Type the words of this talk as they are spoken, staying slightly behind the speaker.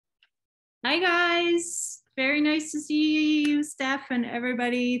Hi guys, very nice to see you, Steph, and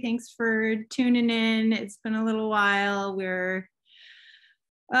everybody. Thanks for tuning in. It's been a little while. We're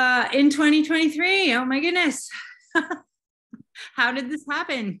in 2023. Oh my goodness. How did this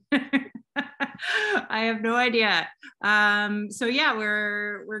happen? I have no idea. So yeah,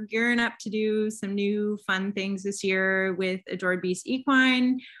 we're gearing up to do some new fun things this year with Adored Beast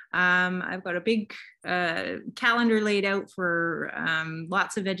Equine. I've got a big calendar laid out for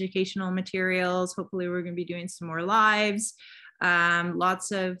lots of educational materials. Hopefully, we're going to be doing some more lives. Lots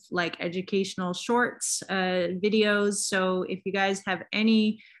of like educational shorts, videos. So if you guys have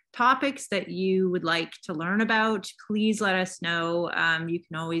any topics that you would like to learn about, please let us know. You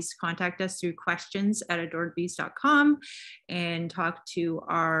can always contact us through questions@adoredbeast.com and talk to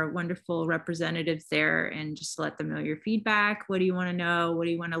our wonderful representatives there and just let them know your feedback. What do you want to know? What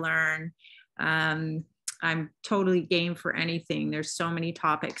do you want to learn? I'm totally game for anything. There's so many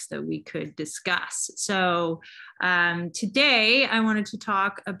topics that we could discuss. So today I wanted to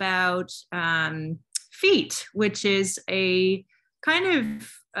talk about feet, which is a kind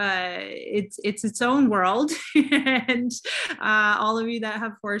of it's its own world. And all of you that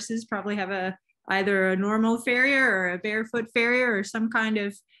have horses probably have either a normal farrier or a barefoot farrier or some kind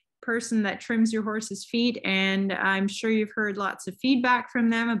of person that trims your horse's feet. And I'm sure you've heard lots of feedback from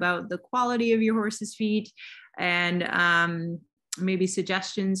them about the quality of your horse's feet and maybe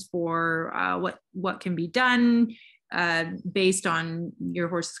suggestions for what can be done based on your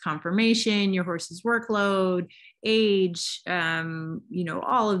horse's conformation, your horse's workload, age.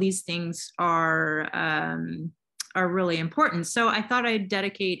 All of these things are really important. So I thought I'd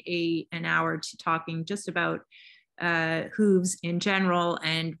dedicate an hour to talking just about hooves in general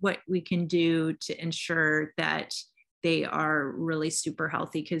and what we can do to ensure that they are really super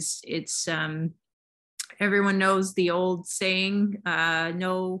healthy, because it's everyone knows the old saying,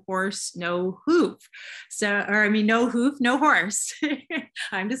 no horse, no hoof. No hoof, no horse.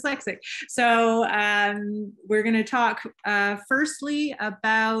 I'm dyslexic. So we're going to talk firstly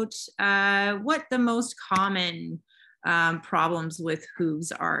about what the most common problems with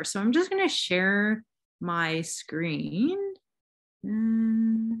hooves are. So I'm just going to share my screen.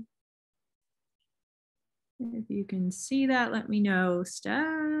 If you can see that, let me know,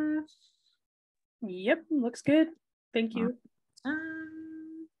 Steph. Yep, looks good. Thank you. All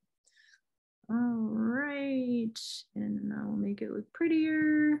right, and I'll make it look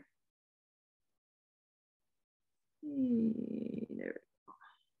prettier. Hey, there we go.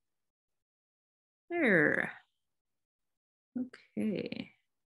 There. Okay.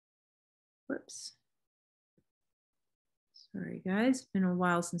 Whoops. Sorry, guys. It's been a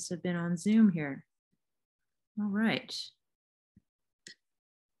while since I've been on Zoom here. All right.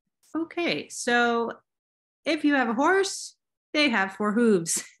 Okay, so if you have a horse, they have 4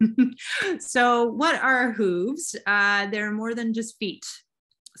 hooves. So what are hooves? They're more than just feet.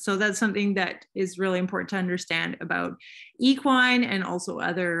 So that's something that is really important to understand about equine and also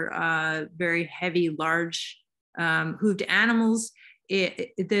other very heavy, large hooved animals.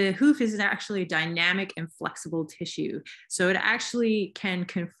 The hoof is actually dynamic and flexible tissue. So it actually can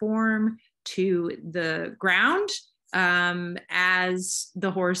conform to the ground as the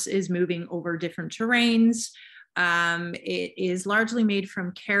horse is moving over different terrains. It is largely made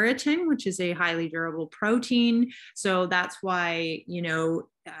from keratin, which is a highly durable protein. So that's why,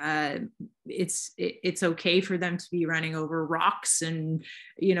 it's okay for them to be running over rocks and,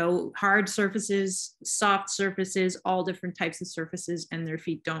 hard surfaces, soft surfaces, all different types of surfaces, and their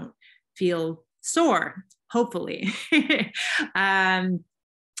feet don't feel sore, hopefully.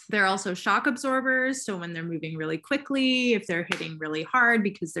 They're also shock absorbers. So when they're moving really quickly, if they're hitting really hard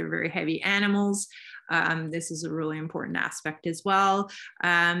because they're very heavy animals, this is a really important aspect as well.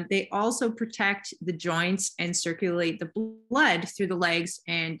 They also protect the joints and circulate the blood through the legs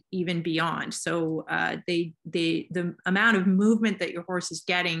and even beyond. So the amount of movement that your horse is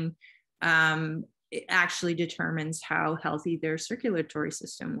getting it actually determines how healthy their circulatory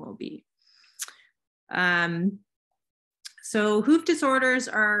system will be. So hoof disorders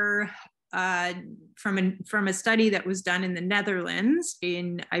are from a study that was done in the Netherlands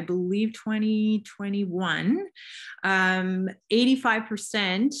in, I believe, 2021.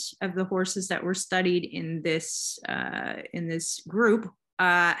 85% of the horses that were studied in this group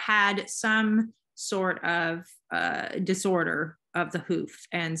had some sort of disorder of the hoof.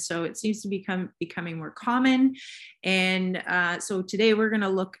 And so it seems to be becoming more common. And so today we're going to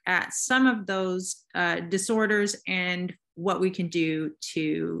look at some of those disorders and what we can do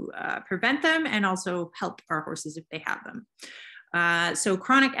to prevent them and also help our horses if they have them. So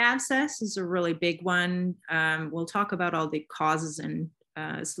chronic abscess is a really big one. We'll talk about all the causes and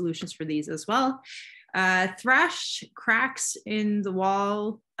solutions for these as well. Thrush, cracks in the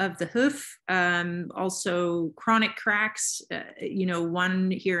wall of the hoof, also chronic cracks,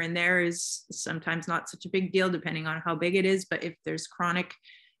 one here and there is sometimes not such a big deal depending on how big it is, but if there's chronic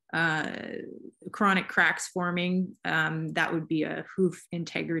cracks forming, that would be a hoof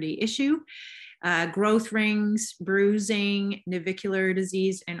integrity issue. Growth rings, bruising, navicular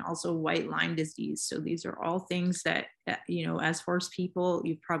disease, and also white line disease. So these are all things that, as horse people,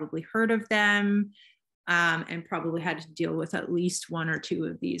 you've probably heard of them, and probably had to deal with at least one or two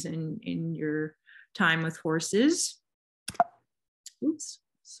of these in your time with horses. Oops,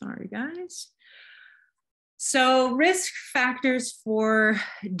 sorry guys. So risk factors for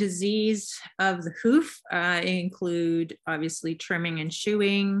disease of the hoof include obviously trimming and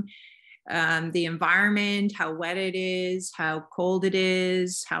shoeing, the environment, how wet it is, how cold it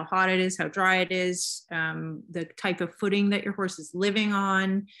is, how hot it is, how dry it is, the type of footing that your horse is living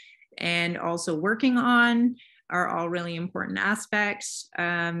on and also working on are all really important aspects.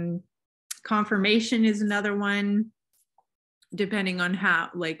 Conformation is another one, depending on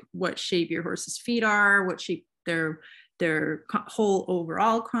what shape your horse's feet are, what shape their whole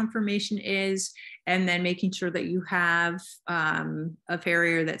overall conformation is, and then making sure that you have a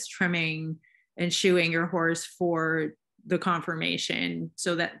farrier that's trimming and shoeing your horse for the conformation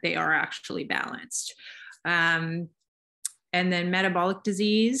so that they are actually balanced. And then metabolic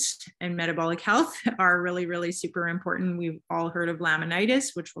disease and metabolic health are really, really super important. We've all heard of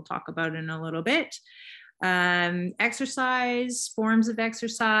laminitis, which we'll talk about in a little bit. Exercise, forms of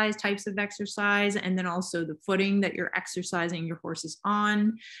exercise, types of exercise, and then also the footing that you're exercising your horses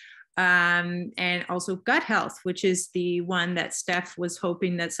on. And also gut health, which is the one that Steph was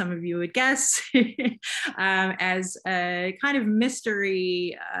hoping that some of you would guess as a kind of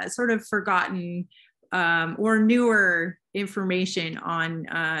mystery, sort of forgotten or newer information on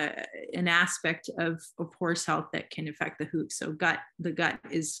an aspect of horse health that can affect the hoof. So the gut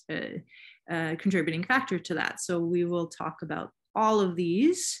is a contributing factor to that. So we will talk about all of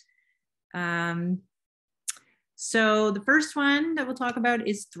these. So the first one that we'll talk about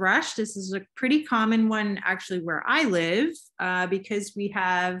is thrush. This is a pretty common one actually where I live because we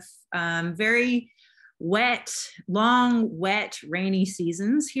have very wet, long, wet, rainy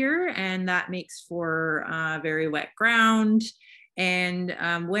seasons here, and that makes for very wet ground. And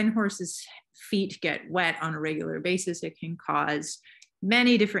when horses' feet get wet on a regular basis, it can cause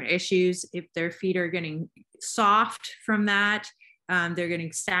many different issues. If their feet are getting soft from that, they're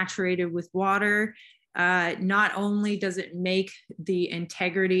getting saturated with water. Not only does it make the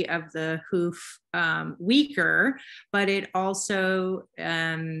integrity of the hoof weaker, but it also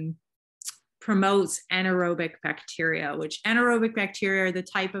promotes anaerobic bacteria, which anaerobic bacteria are the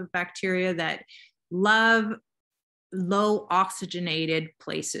type of bacteria that love low oxygenated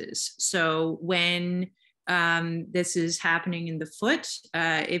places. So when this is happening in the foot,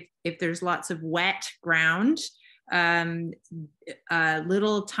 if there's lots of wet ground,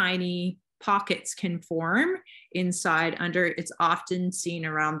 little tiny pockets can form inside under. It's often seen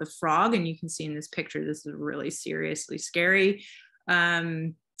around the frog, and you can see in this picture, this is really seriously scary.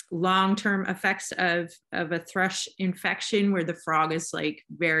 Long-term effects of a thrush infection where the frog is like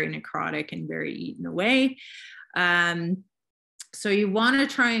very necrotic and very eaten away. So you want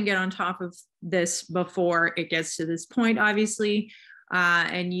to try and get on top of this before it gets to this point, obviously.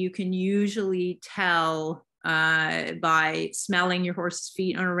 And you can usually tell by smelling your horse's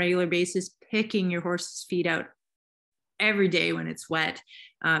feet on a regular basis. Picking your horse's feet out every day when it's wet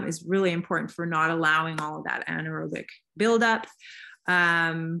is really important for not allowing all of that anaerobic buildup.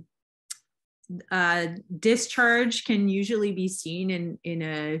 Discharge can usually be seen in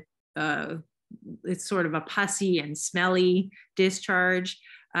a it's sort of a pussy and smelly discharge.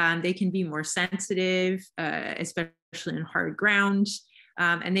 They can be more sensitive, especially in hard ground.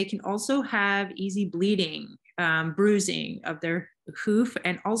 And they can also have easy bleeding, bruising of their hoof,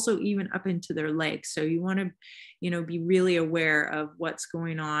 and also even up into their legs. So you want to, be really aware of what's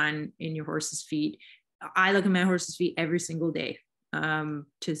going on in your horse's feet. I look at my horse's feet every single day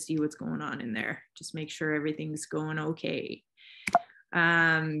to see what's going on in there. Just make sure everything's going okay.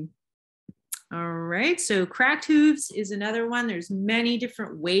 All right, so cracked hooves is another one. There's many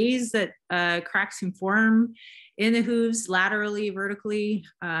different ways that cracks can form in the hooves, laterally, vertically,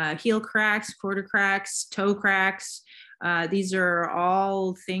 heel cracks, quarter cracks, toe cracks. These are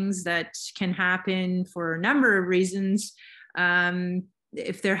all things that can happen for a number of reasons.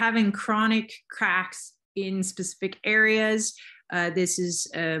 If they're having chronic cracks in specific areas, this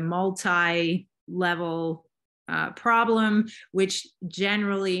is a multi-level problem, which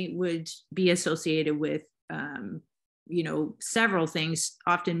generally would be associated with several things,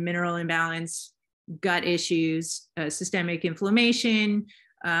 often mineral imbalance, gut issues, systemic inflammation,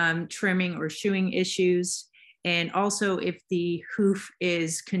 trimming or shoeing issues, and also if the hoof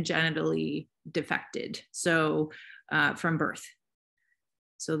is congenitally defected, so from birth.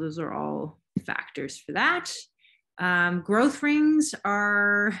 So those are all factors for that. Growth rings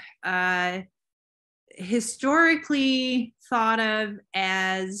are historically thought of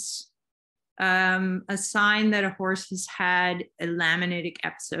as a sign that a horse has had a laminitic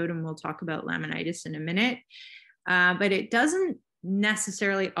episode, and we'll talk about laminitis in a minute, but it doesn't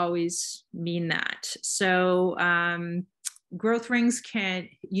necessarily always mean that. So growth rings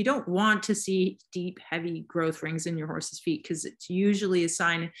you don't want to see deep, heavy growth rings in your horse's feet because it's usually a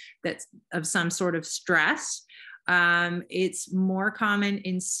sign that's of some sort of stress. It's more common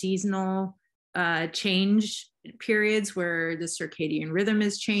in seasonal change periods where the circadian rhythm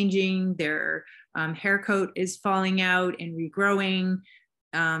is changing, their hair coat is falling out and regrowing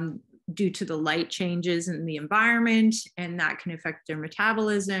due to the light changes in the environment, and that can affect their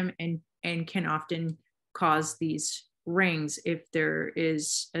metabolism and can often cause these rings if there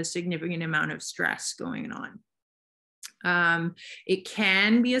is a significant amount of stress going on. It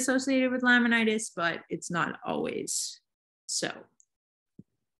can be associated with laminitis, but it's not always so.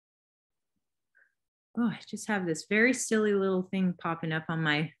 Oh, I just have this very silly little thing popping up on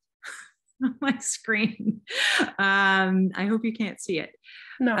my on my screen. I hope you can't see it.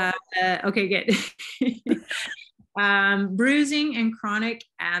 No. Okay, good. Bruising and chronic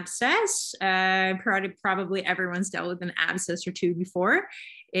abscess. Probably everyone's dealt with an abscess or two before.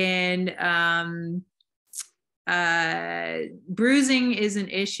 And bruising is an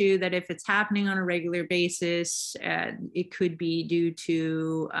issue that if it's happening on a regular basis, it could be due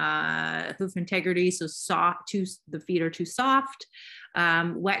to hoof integrity, so the feet are too soft,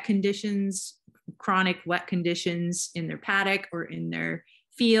 wet conditions, chronic wet conditions in their paddock or in their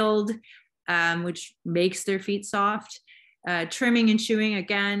field, which makes their feet soft. Trimming and shoeing,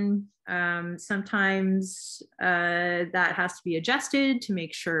 again, sometimes that has to be adjusted to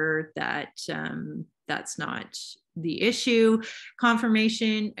make sure that that's not the issue.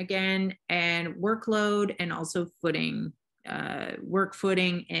 Conformation, again, and workload, and also footing, work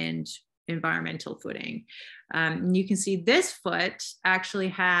footing and environmental footing. You can see this foot actually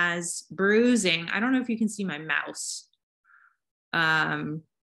has bruising. I don't know if you can see my mouse,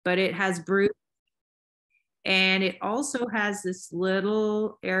 but it has bruising. And it also has this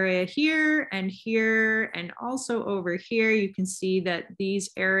little area here, and also over here. You can see that these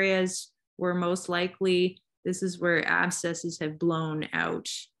areas were most likely, this is where abscesses have blown out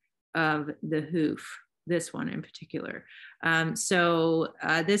of the hoof, this one in particular. So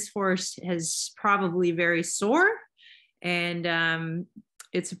this horse is probably very sore, and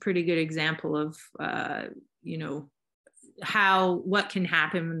it's a pretty good example of, what can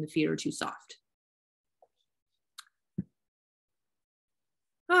happen when the feet are too soft.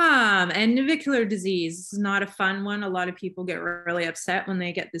 And navicular disease. This is not a fun one. A lot of people get really upset when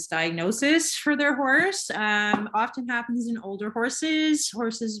they get this diagnosis for their horse. Often happens in older horses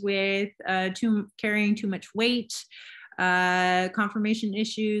with carrying too much weight, conformation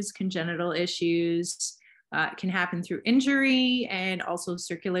issues, congenital issues. Can happen through injury and also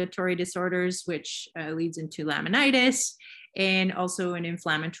circulatory disorders, which leads into laminitis, and also an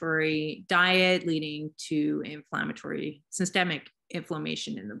inflammatory diet leading to inflammatory systemic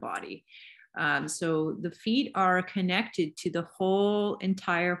inflammation in the body. So the feet are connected to the whole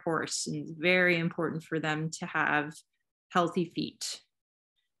entire horse, and it's very important for them to have healthy feet.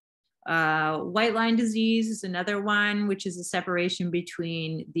 White line disease is another one, which is a separation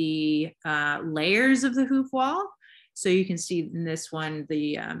between the layers of the hoof wall. So you can see in this one,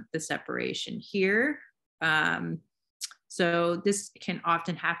 the separation here. So this can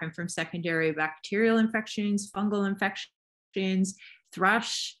often happen from secondary bacterial infections, fungal infections,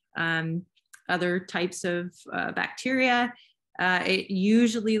 thrush, other types of bacteria. It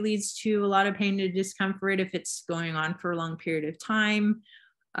usually leads to a lot of pain and discomfort if it's going on for a long period of time.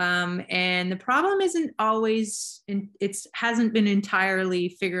 And the problem isn't always, it hasn't been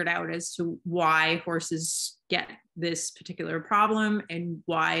entirely figured out as to why horses get this particular problem and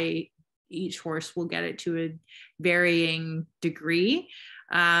why each horse will get it to a varying degree.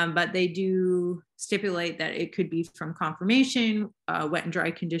 But they do stipulate that it could be from conformation, wet and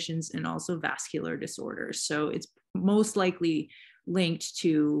dry conditions, and also vascular disorders. So it's most likely linked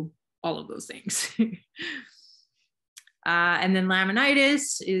to all of those things. And then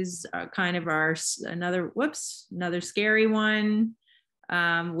laminitis is kind of another scary one,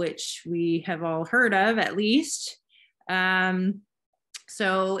 which we have all heard of at least.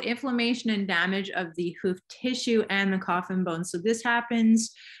 So inflammation and damage of the hoof tissue and the coffin bone. So this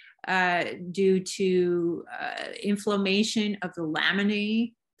happens due to inflammation of the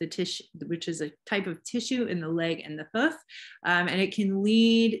laminae, the tissue, which is a type of tissue in the leg and the hoof. And it can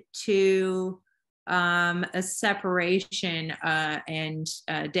lead to a separation and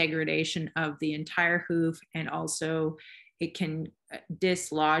degradation of the entire hoof, and also it can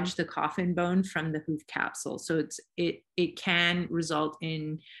dislodge the coffin bone from the hoof capsule. So it can result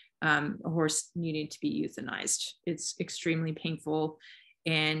in a horse needing to be euthanized. It's extremely painful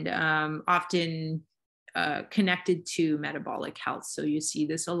and often connected to metabolic health. So you see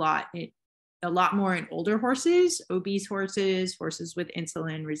this a lot more in older horses, obese horses, horses with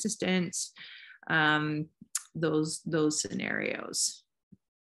insulin resistance, those scenarios.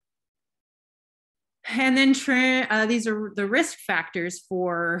 And then these are the risk factors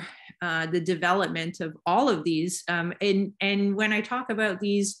for the development of all of these. And when I talk about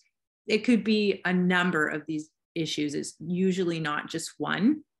these, it could be a number of these issues. It's usually not just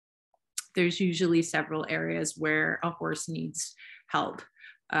one. There's usually several areas where a horse needs help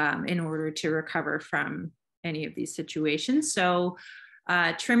in order to recover from any of these situations. So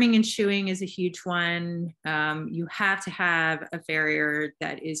trimming and shoeing is a huge one. You have to have a farrier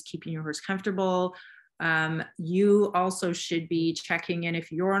that is keeping your horse comfortable. You also should be checking in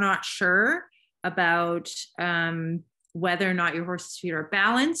if you're not sure about whether or not your horse's feet are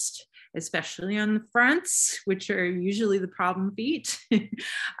balanced, especially on the fronts, which are usually the problem feet.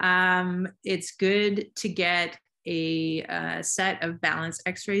 It's good to get a set of balance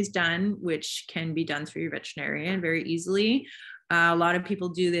x-rays done, which can be done through your veterinarian very easily. A lot of people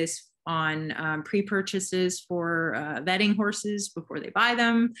do this on pre-purchases for vetting horses before they buy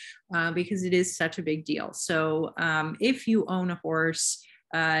them because it is such a big deal. So if you own a horse,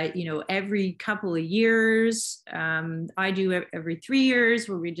 every couple of years, I do every 3 years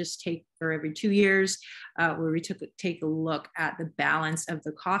where we just take, or every 2 years, where we take a look at the balance of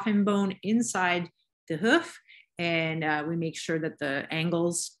the coffin bone inside the hoof. And we make sure that the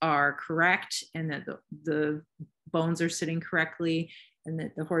angles are correct and that the bones are sitting correctly and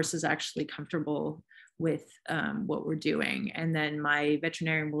that the horse is actually comfortable with what we're doing. And then my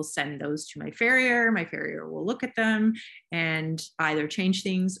veterinarian will send those to my farrier. My farrier will look at them and either change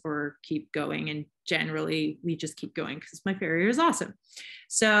things or keep going. And generally we just keep going because my farrier is awesome.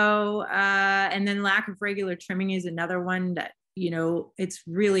 So, and then lack of regular trimming is another one that, it's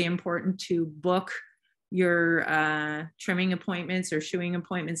really important to book your trimming appointments or shoeing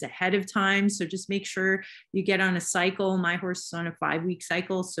appointments ahead of time. So just make sure you get on a cycle. My horse is on a 5-week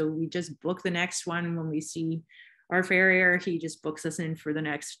cycle. So we just book the next one. When we see our farrier, he just books us in for the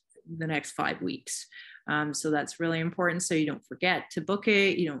next 5 weeks. So that's really important. So you don't forget to book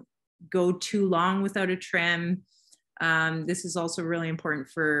it. You don't go too long without a trim. This is also really important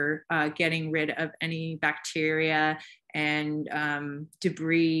for getting rid of any bacteria and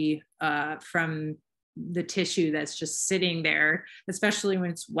debris from the tissue that's just sitting there, especially when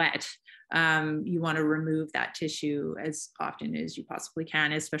it's wet. You want to remove that tissue as often as you possibly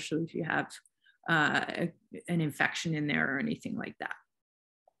can, especially if you have an infection in there or anything like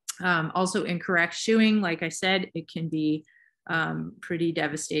that. Also incorrect shoeing, like I said, it can be pretty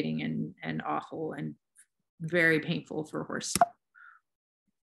devastating and awful and very painful for a horse.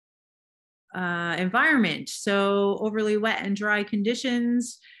 Environment. So overly wet and dry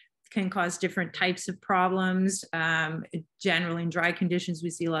conditions can cause different types of problems. Generally in dry conditions, we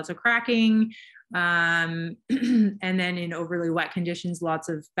see lots of cracking. And then in overly wet conditions, lots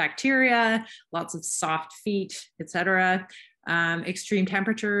of bacteria, lots of soft feet, etc. Extreme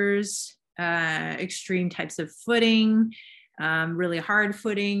temperatures, extreme types of footing, really hard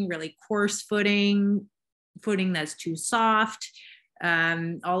footing, really coarse footing, footing that's too soft.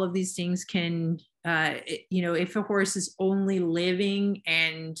 All of these things can, if a horse is only living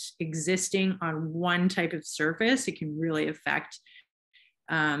and existing on one type of surface, it can really affect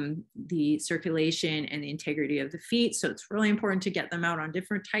the circulation and the integrity of the feet. So it's really important to get them out on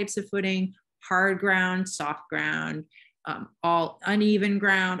different types of footing, hard ground, soft ground, all uneven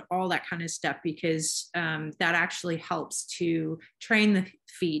ground, all that kind of stuff, because that actually helps to train the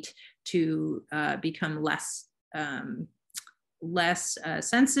feet to become less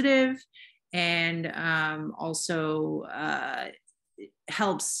sensitive, and also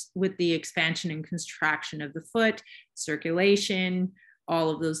helps with the expansion and contraction of the foot, circulation, all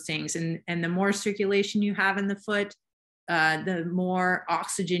of those things. And the more circulation you have in the foot, the more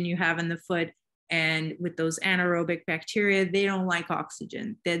oxygen you have in the foot. And with those anaerobic bacteria, they don't like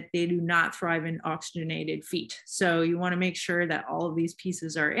oxygen, that they do not thrive in oxygenated feet. So you want to make sure that all of these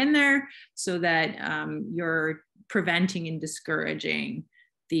pieces are in there so that you're preventing and discouraging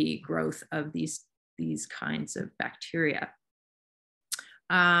the growth of these kinds of bacteria.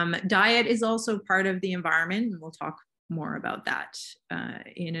 Diet is also part of the environment, and we'll talk more about that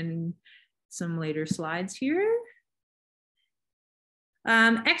in some later slides here.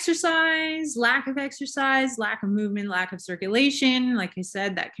 Exercise, lack of exercise, lack of movement, lack of circulation. Like I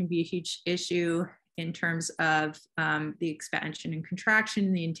said, that can be a huge issue in terms of the expansion and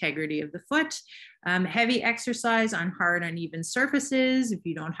contraction, the integrity of the foot. Heavy exercise on hard, uneven surfaces, if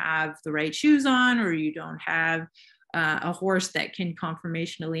you don't have the right shoes on, or you don't have a horse that can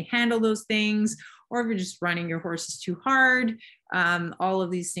conformationally handle those things, or if you're just running your horses too hard, all of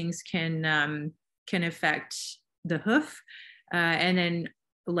these things can affect the hoof. And then,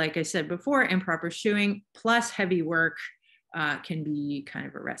 like I said before, improper shoeing plus heavy work can be kind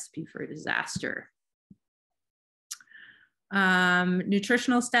of a recipe for a disaster.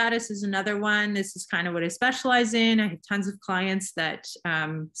 Nutritional status is another one. This is kind of what I specialize in. I have tons of clients that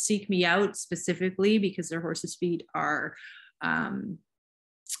seek me out specifically because their horses' feet are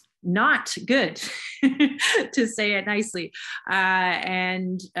not good, to say it nicely.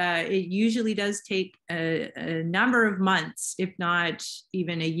 It usually does take a number of months, if not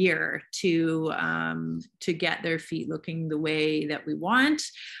even a year, to get their feet looking the way that we want.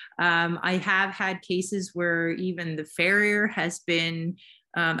 I have had cases where even the farrier has been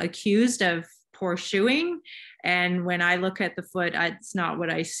accused of poor shoeing. And when I look at the foot, it's not what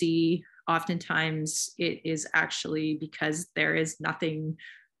I see. Oftentimes it is actually because there is nothing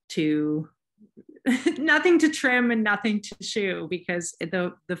to trim and nothing to shoe, because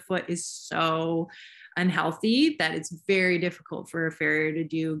the foot is so unhealthy that it's very difficult for a farrier to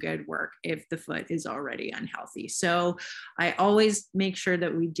do good work if the foot is already unhealthy. So I always make sure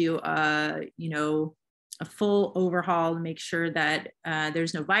that we do a full overhaul to make sure that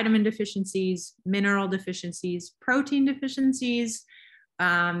there's no vitamin deficiencies, mineral deficiencies, protein deficiencies.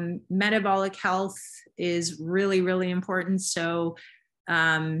 Metabolic health is really, really important. So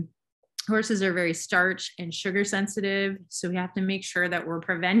horses are very starch and sugar sensitive. So we have to make sure that we're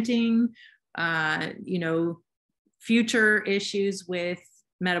preventing, future issues with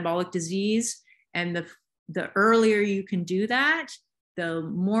metabolic disease. And the earlier you can do that, the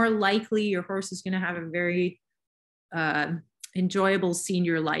more likely your horse is going to have a very enjoyable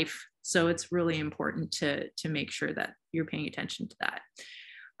senior life. So it's really important to make sure that you're paying attention to that.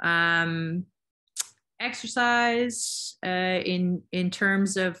 Exercise in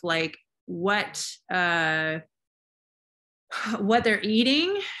terms of like what they're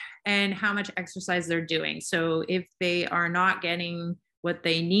eating and how much exercise they're doing. So if they are not getting what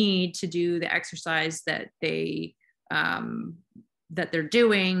they need to do the exercise that they're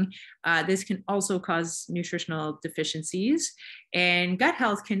doing, this can also cause nutritional deficiencies. And gut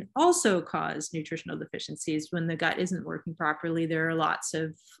health can also cause nutritional deficiencies. When the gut isn't working properly, there are lots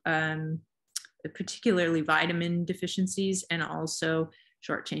of particularly vitamin deficiencies and also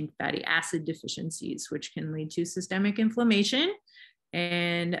short-chain fatty acid deficiencies, which can lead to systemic inflammation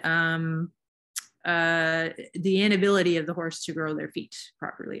and the inability of the horse to grow their feet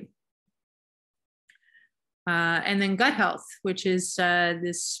properly. And then gut health, which is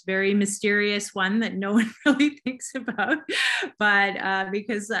this very mysterious one that no one really thinks about, but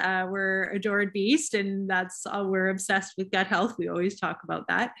because we're adored beast and that's all, we're obsessed with gut health, we always talk about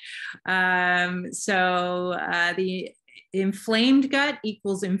that. The inflamed gut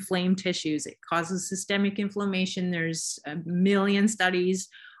equals inflamed tissues. It causes systemic inflammation. There's a million studies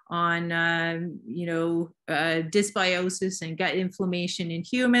on dysbiosis and gut inflammation in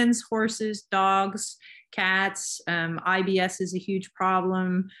humans, horses, dogs, cats. IBS is a huge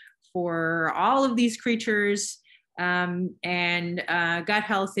problem for all of these creatures. Gut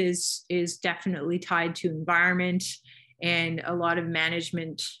health is definitely tied to environment, and a lot of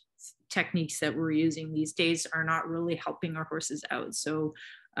management techniques that we're using these days are not really helping our horses out. So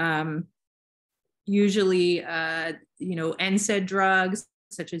usually, NSAID drugs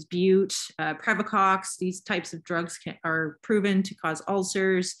such as bute, Previcox, these types of drugs are proven to cause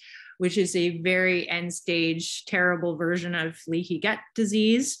ulcers, which is a very end stage, terrible version of leaky gut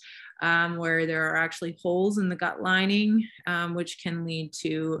disease, where there are actually holes in the gut lining, which can lead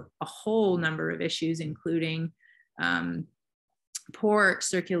to a whole number of issues, including poor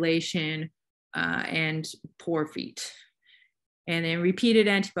circulation and poor feet. And then repeated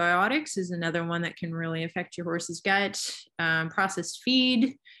antibiotics is another one that can really affect your horse's gut. Processed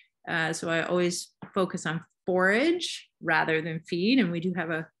feed. So I always focus on forage rather than feed. And we do have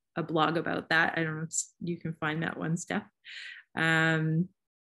a blog about that. I don't know if you can find that one, Steph. A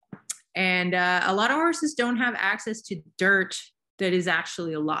lot of horses don't have access to dirt that is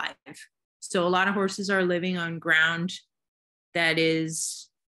actually alive. So a lot of horses are living on ground that is,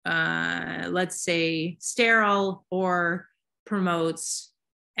 let's say, sterile or promotes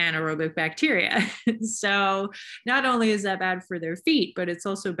anaerobic bacteria. So not only is that bad for their feet, but it's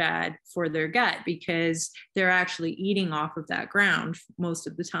also bad for their gut because they're actually eating off of that ground most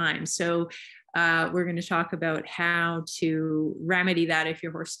of the time. So we're going to talk about how to remedy that if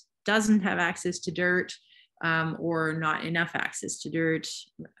your horse doesn't have access to dirt or not enough access to dirt.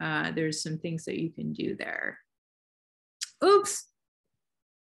 There's some things that you can do there. Oops,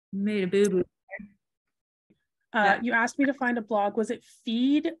 made a boo-boo. You asked me to find a blog. Was it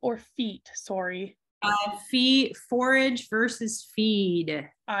feed or feet? Sorry. Feed, forage versus feed.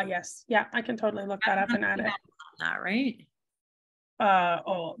 Yes. Yeah, I can totally look that up and add it. That, right?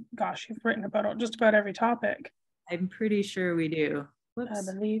 Oh gosh, you've written about just about every topic. I'm pretty sure we do. Whoops.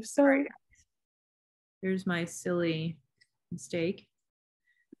 I believe so. Here's my silly mistake.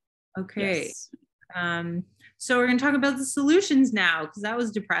 Okay. Yes. So we're going to talk about the solutions now because that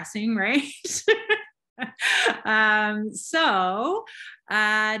was depressing, right?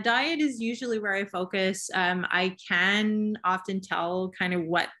 Diet is usually where I focus. I can often tell kind of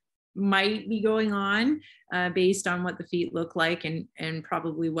what might be going on based on what the feet look like and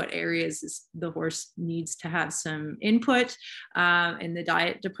probably what areas the horse needs to have some input in the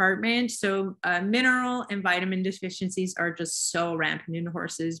diet department. So mineral and vitamin deficiencies are just so rampant in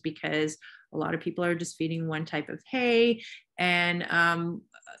horses because a lot of people are just feeding one type of hay. And,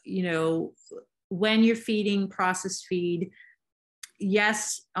 when you're feeding processed feed,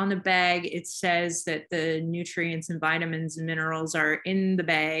 yes, on the bag, it says that the nutrients and vitamins and minerals are in the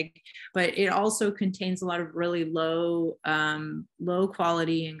bag, but it also contains a lot of really low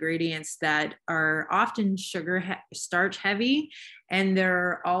quality ingredients that are often starch heavy. And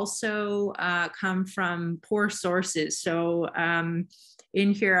they're also come from poor sources. So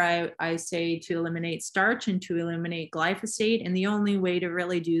in here, I say to eliminate starch and to eliminate glyphosate. And the only way to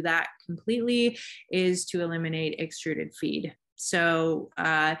really do that completely is to eliminate extruded feed. So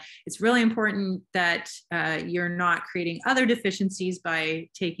it's really important that you're not creating other deficiencies by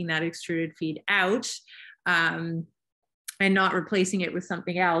taking that extruded feed out and not replacing it with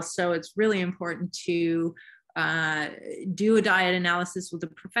something else. So it's really important to do a diet analysis with a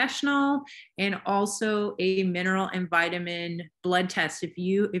professional and also a mineral and vitamin blood test.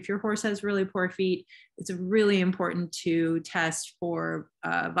 If your horse has really poor feet, it's really important to test for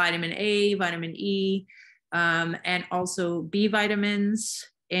vitamin A, vitamin E, and also B vitamins.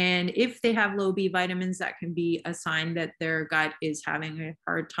 And if they have low B vitamins, that can be a sign that their gut is having a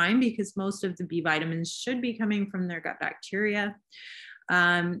hard time because most of the B vitamins should be coming from their gut bacteria.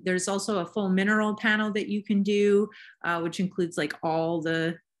 There's also a full mineral panel that you can do, which includes like all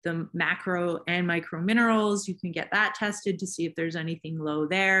the macro and micro minerals. You can get that tested to see if there's anything low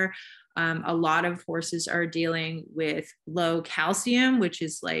there. A lot of horses are dealing with low calcium, which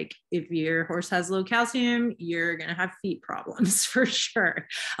is like, if your horse has low calcium, you're going to have feet problems for sure.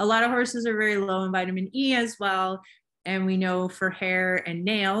 A lot of horses are very low in vitamin E as well. And we know for hair and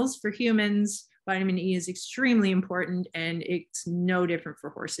nails, for humans, vitamin E is extremely important, and it's no different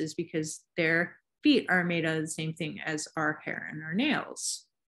for horses because their feet are made out of the same thing as our hair and our nails.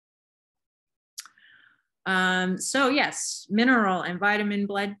 So yes, mineral and vitamin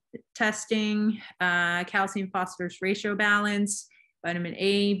blood testing, calcium phosphorus ratio balance, vitamin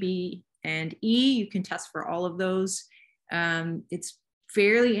A, B, and E. You can test for all of those. It's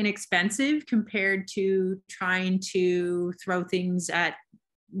fairly inexpensive compared to trying to throw things at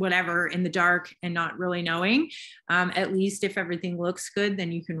whatever in the dark and not really knowing. At least if everything looks good,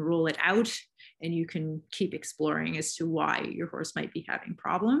 then you can rule it out and you can keep exploring as to why your horse might be having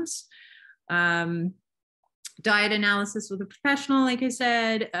problems. Diet analysis with a professional, like I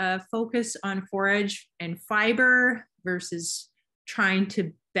said, focus on forage and fiber versus trying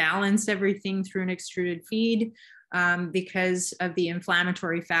to balance everything through an extruded feed because of the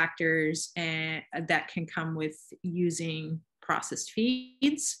inflammatory factors that can come with using processed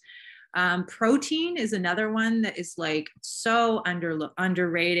feeds. Protein is another one that is like so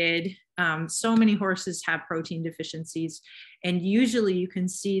underrated. So many horses have protein deficiencies, and usually you can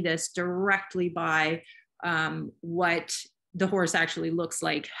see this directly by what the horse actually looks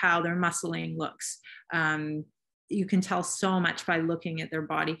like, how their muscling looks. You can tell so much by looking at their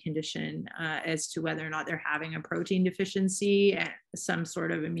body condition as to whether or not they're having a protein deficiency, some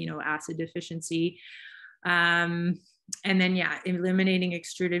sort of amino acid deficiency. And then, yeah, eliminating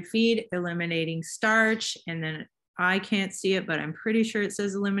extruded feed, eliminating starch, and then I can't see it, but I'm pretty sure it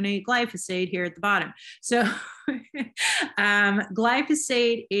says eliminate glyphosate here at the bottom. So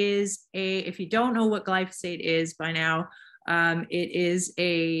glyphosate is if you don't know what glyphosate is by now,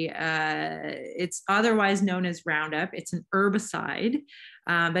 It's otherwise known as Roundup. It's an herbicide,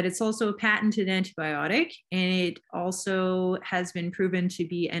 but it's also a patented antibiotic, and it also has been proven to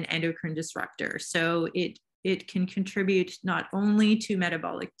be an endocrine disruptor. So it can contribute not only to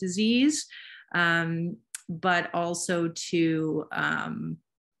metabolic disease, but also to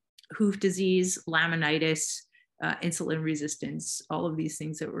hoof disease, laminitis, insulin resistance, all of these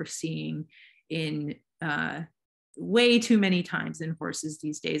things that we're seeing in way too many times in horses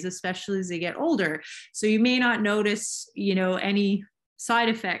these days, especially as they get older. So you may not notice, any side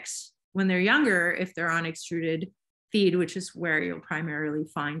effects when they're younger if they're on extruded feed, which is where you'll primarily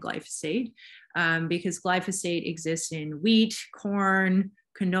find glyphosate, because glyphosate exists in wheat, corn,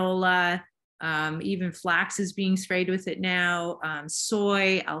 canola, even flax is being sprayed with it now,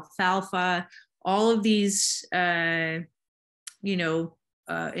 soy, alfalfa, all of these,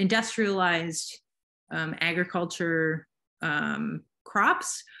 industrialized agriculture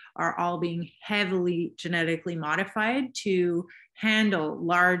crops are all being heavily genetically modified to handle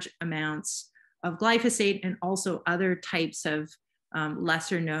large amounts of glyphosate and also other types of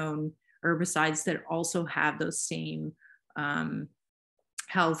lesser known herbicides that also have those same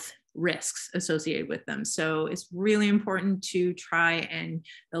health risks associated with them. So it's really important to try and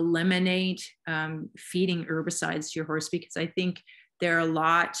eliminate feeding herbicides to your horse, because I think they're a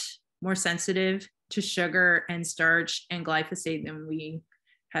lot more sensitive to sugar and starch and glyphosate than we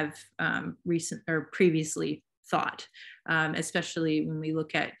have previously thought, especially when we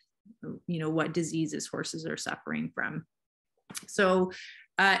look at what diseases horses are suffering from. So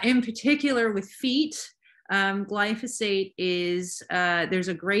in particular with feet, glyphosate is, there's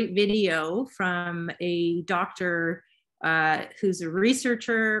a great video from a doctor who's a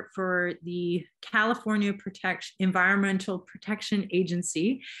researcher for the California Environmental Protection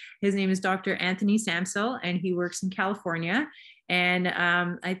Agency. His name is Dr. Anthony Samsel, and he works in California. And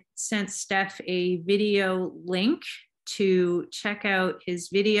I sent Steph a video link to check out his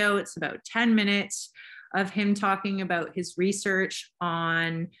video. It's about 10 minutes of him talking about his research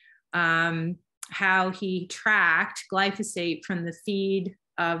on how he tracked glyphosate from the feed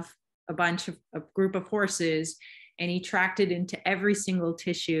of a group of horses, and he tracked it into every single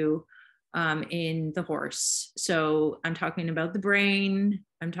tissue in the horse. So I'm talking about the brain,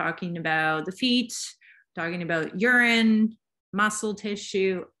 I'm talking about the feet, I'm talking about urine, muscle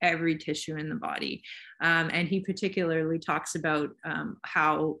tissue, every tissue in the body. And he particularly talks about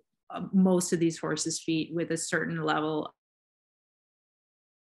how most of these horses' feet with a certain level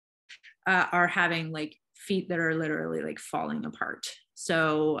are having like feet that are literally like falling apart.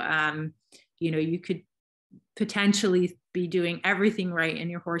 So, you could potentially be doing everything right and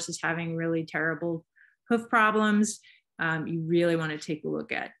your horse is having really terrible hoof problems. You really want to take a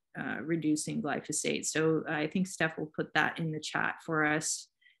look at reducing glyphosate. So I think Steph will put that in the chat for us,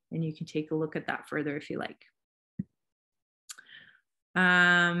 and you can take a look at that further if you like.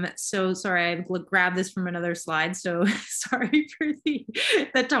 So sorry, I grabbed this from another slide. So sorry for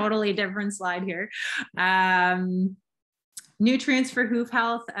the totally different slide here. Nutrients for hoof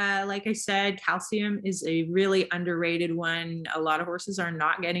health. Like I said, calcium is a really underrated one. A lot of horses are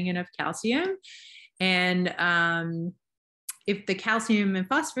not getting enough calcium. And if the calcium and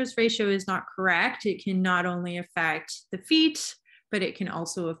phosphorus ratio is not correct, it can not only affect the feet, but it can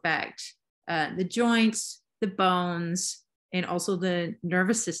also affect the joints, the bones, and also the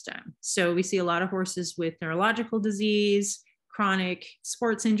nervous system. So we see a lot of horses with neurological disease, chronic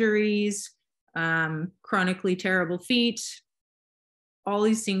sports injuries, chronically terrible feet. All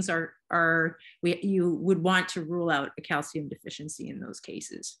these things you would want to rule out a calcium deficiency in those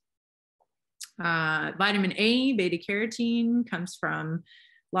cases. Vitamin A, beta carotene, comes from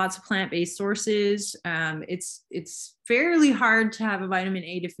lots of plant-based sources. It's fairly hard to have a vitamin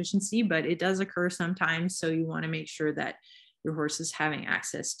A deficiency, but it does occur sometimes. So you want to make sure that your horse is having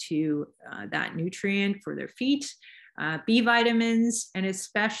access to that nutrient for their feet. B vitamins, and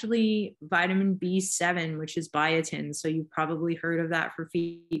especially vitamin B7, which is biotin. So you've probably heard of that for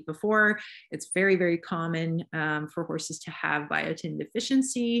feet before. It's very, very common for horses to have biotin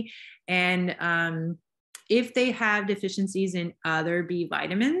deficiency. And if they have deficiencies in other B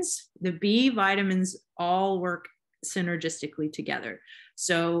vitamins, the B vitamins all work synergistically together.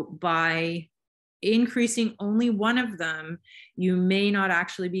 So by increasing only one of them, you may not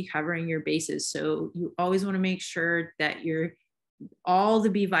actually be covering your bases. So you always want to make sure that all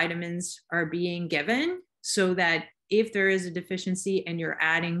the B vitamins are being given, so that if there is a deficiency and you're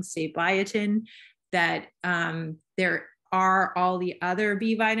adding, say, biotin, that there are all the other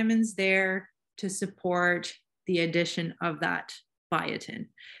B vitamins there to support the addition of that biotin,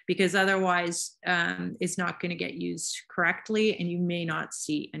 because otherwise it's not going to get used correctly and you may not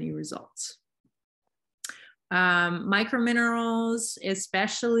see any results. Microminerals,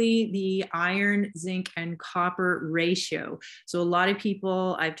 especially the iron, zinc, and copper ratio. So a lot of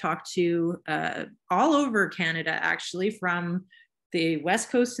people I've talked to all over Canada, actually, from the West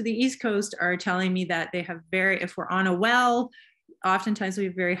Coast to the East Coast, are telling me that they have if we're on a well, oftentimes we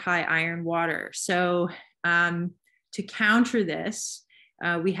have very high iron water. So to counter this,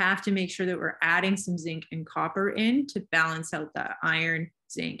 we have to make sure that we're adding some zinc and copper in to balance out the iron,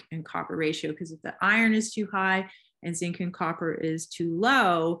 zinc, and copper ratio, because if the iron is too high and zinc and copper is too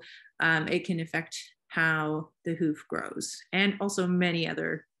low, it can affect how the hoof grows, and also many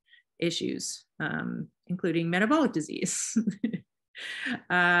other issues, including metabolic disease.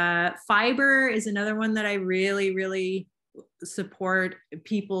 Fiber is another one that I really, really support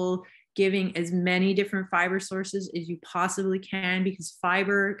people giving as many different fiber sources as you possibly can, because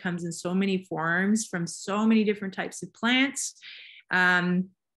fiber comes in so many forms from so many different types of plants,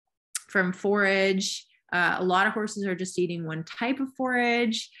 from forage. A lot of horses are just eating one type of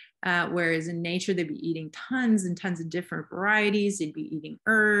forage, whereas in nature, they'd be eating tons and tons of different varieties. They'd be eating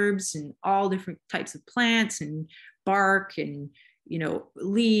herbs and all different types of plants and bark and, you know,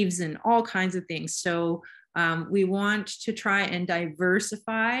 leaves and all kinds of things. So we want to try and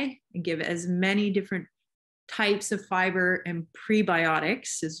diversify and give as many different types of fiber, and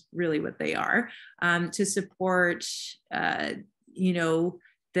prebiotics is really what they are, to support, you know,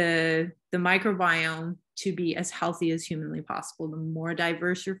 the microbiome to be as healthy as humanly possible. The more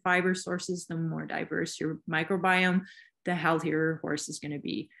diverse your fiber sources, the more diverse your microbiome, the healthier your horse is going to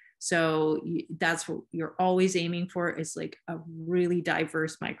be. So that's what you're always aiming for, is like a really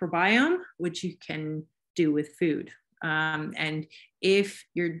diverse microbiome, which you can do with food. And if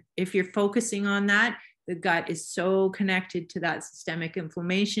you're focusing on that, the gut is so connected to that systemic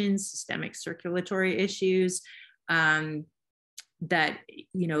inflammation, systemic circulatory issues, that,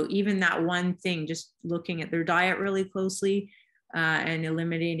 you know, even that one thing, just looking at their diet really closely, and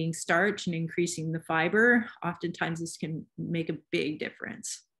eliminating starch and increasing the fiber, oftentimes this can make a big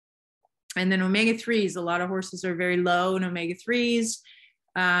difference. And then omega-3s, a lot of horses are very low in omega-3s.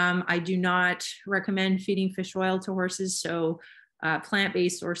 I do not recommend feeding fish oil to horses. So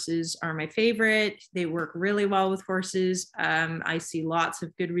plant-based sources are my favorite. They work really well with horses. I see lots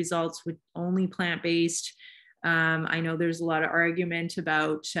of good results with only plant-based. I know there's a lot of argument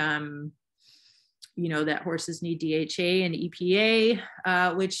about, you know, that horses need DHA and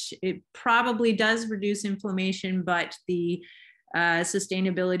EPA, which it probably does reduce inflammation, but the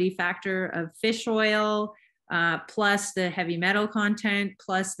sustainability factor of fish oil, plus the heavy metal content,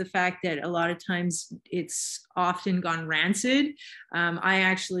 plus the fact that a lot of times it's often gone rancid. I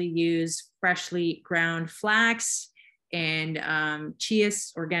actually use freshly ground flax and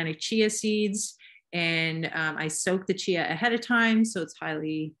organic chia seeds, and I soak the chia ahead of time, so it's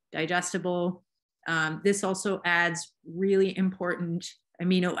highly digestible. This also adds really important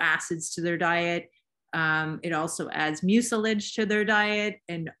amino acids to their diet. It also adds mucilage to their diet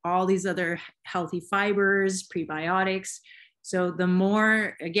and all these other healthy fibers, prebiotics. So the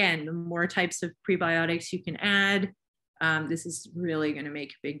more types of prebiotics you can add, this is really going to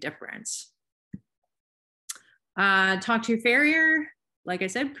make a big difference. Talk to your farrier. Like I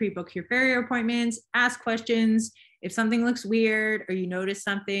said, pre-book your farrier appointments, ask questions. If something looks weird or you notice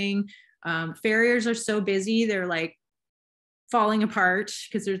something, farriers are so busy, they're like falling apart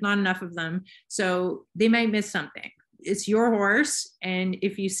because there's not enough of them. So they might miss something. It's your horse. And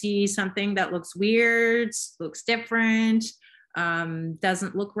if you see something that looks weird, looks different,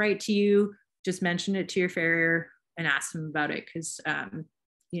 doesn't look right to you, just mention it to your farrier and ask them about it. Because,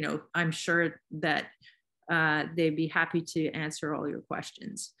 you know, I'm sure that they'd be happy to answer all your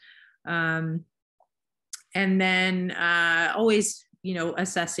questions. And then always, you know,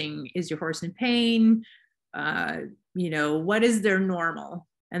 assessing, is your horse in pain? You know, what is their normal?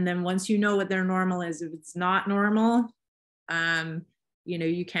 And then once you know what their normal is, if it's not normal, you know,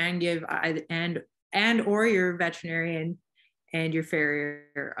 you can give or your veterinarian and your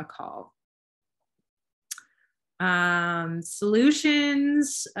farrier a call.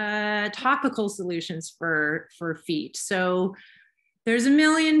 Solutions, topical solutions for feet. So there's a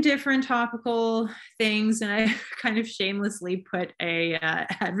million different topical things, and I kind of shamelessly put a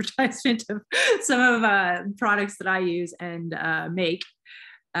advertisement of some of products that I use and make.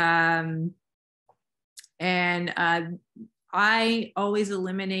 I always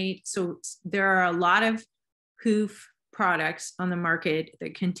eliminate, so there are a lot of hoof products on the market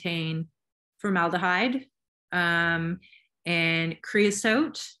that contain formaldehyde and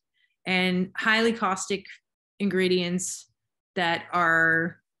creosote and highly caustic ingredients that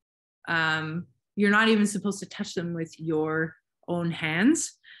are, you're not even supposed to touch them with your own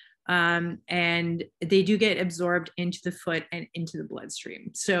hands. And they do get absorbed into the foot and into the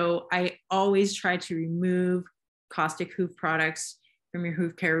bloodstream. So I always try to remove caustic hoof products from your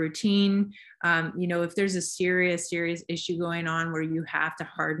hoof care routine. You know, if there's a serious issue going on where you have to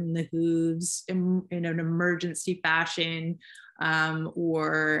harden the hooves in an emergency fashion,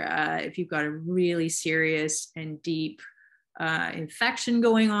 or if you've got a really serious and deep infection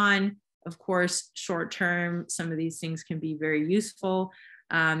going on, of course, short term, some of these things can be very useful.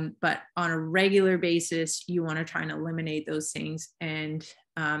 But on a regular basis, you want to try and eliminate those things and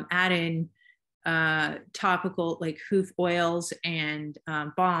add in topical like hoof oils and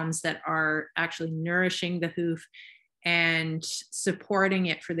balms that are actually nourishing the hoof and supporting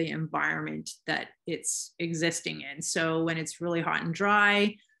it for the environment that it's existing in. So when it's really hot and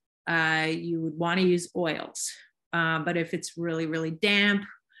dry, you would want to use oils. But if it's really damp,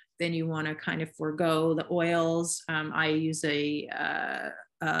 then you want to kind of forego the oils. I use a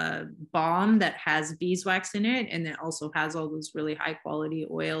balm that has beeswax in it, and it also has all those really high quality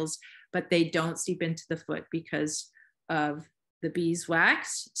oils, but they don't seep into the foot because of the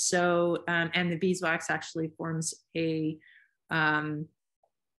beeswax. So, and the beeswax actually forms a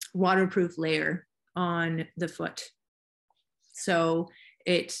waterproof layer on the foot. So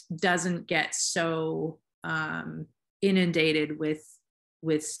it doesn't get so inundated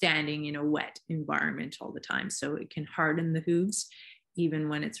with standing in a wet environment all the time. So it can harden the hooves even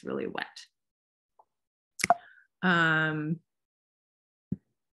when it's really wet.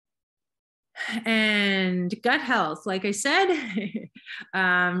 And gut health, like I said,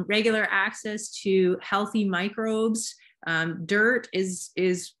 regular access to healthy microbes. Dirt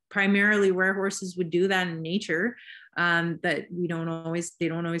is primarily where horses would do that in nature, but they don't always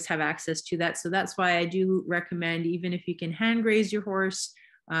have access to that. So that's why I do recommend, even if you can hand graze your horse,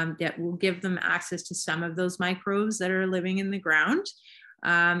 that will give them access to some of those microbes that are living in the ground.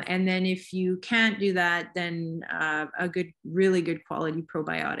 And then if you can't do that, then really good quality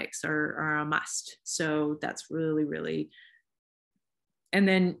probiotics are a must. So that's really, and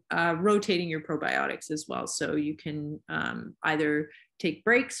then rotating your probiotics as well. So you can either take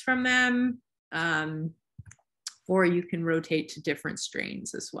breaks from them, or you can rotate to different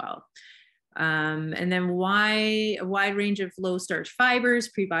strains as well. And then a wide range of low starch fibers,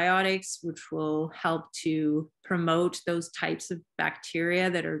 prebiotics, which will help to promote those types of bacteria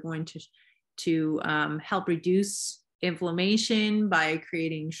that are going to help reduce inflammation by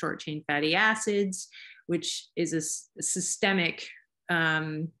creating short chain fatty acids, which is a systemic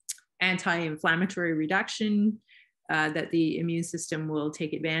anti-inflammatory reduction that the immune system will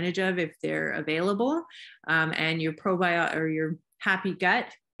take advantage of if they're available. And your probiotic or your happy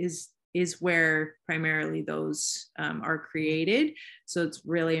gut is where primarily those are created. So it's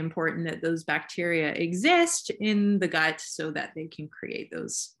really important that those bacteria exist in the gut so that they can create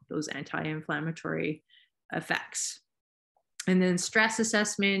those anti-inflammatory effects. And then stress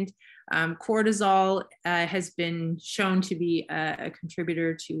assessment, cortisol has been shown to be a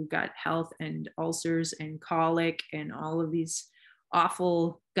contributor to gut health and ulcers and colic and all of these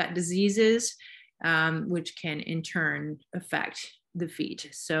awful gut diseases, which can in turn affect the feet.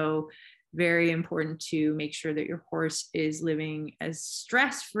 So very important to make sure that your horse is living as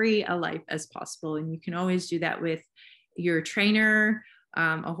stress-free a life as possible. And you can always do that with your trainer,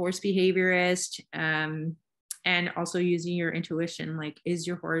 a horse behaviorist, and also using your intuition. Like, is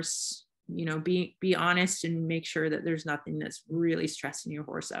your horse, be honest and make sure that there's nothing that's really stressing your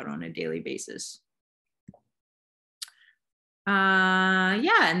horse out on a daily basis.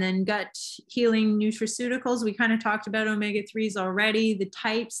 And then gut healing nutraceuticals. We kind of talked about omega-3s already. The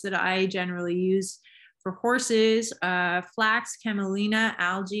types that I generally use for horses, flax, camelina,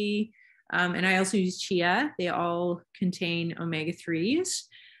 algae, and I also use chia. They all contain omega-3s.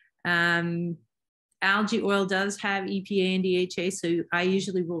 Algae oil does have EPA and DHA, so I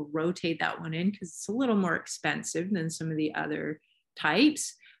usually will rotate that one in because it's a little more expensive than some of the other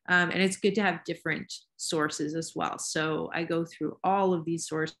types. And it's good to have different sources as well. So I go through all of these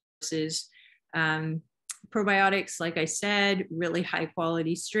sources. Probiotics, like I said, really high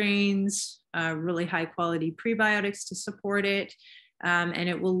quality strains, really high quality prebiotics to support it. And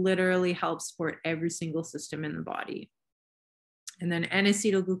it will literally help support every single system in the body. And then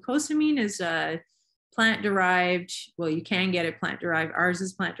N-acetylglucosamine is a plant-derived, well, you can get it plant-derived. Ours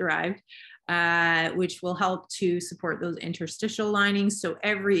is plant-derived. Which will help to support those interstitial linings. So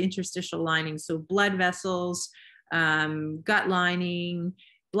every interstitial lining, so blood vessels, gut lining,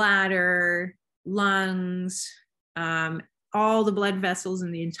 bladder, lungs, all the blood vessels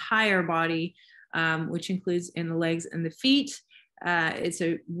in the entire body which includes in the legs and the feet. It's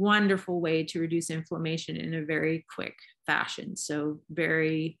a wonderful way to reduce inflammation in a very quick fashion. So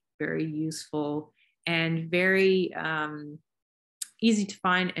very, very useful and very easy to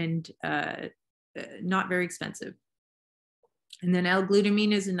find and not very expensive. And then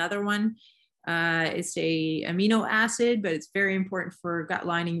L-glutamine is another one. It's a amino acid, but it's very important for gut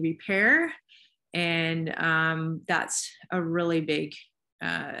lining repair. And that's a really big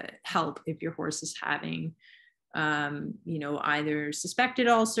help if your horse is having, either suspected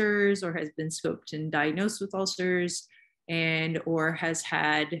ulcers or has been scoped and diagnosed with ulcers, and or has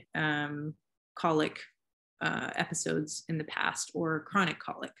had colic episodes in the past or chronic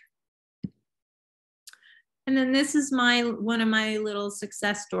colic. And then this is one of my little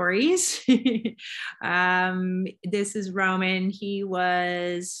success stories. This is Roman. He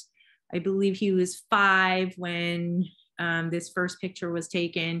was, I believe he was 5 when this first picture was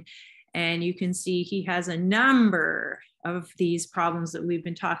taken. And you can see he has a number of these problems that we've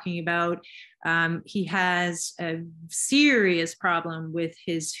been talking about. He has a serious problem with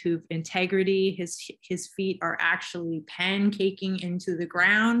his hoof integrity. His feet are actually pancaking into the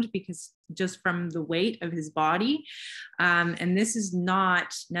ground because just from the weight of his body. And this is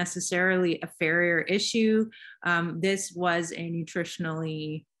not necessarily a farrier issue. This was a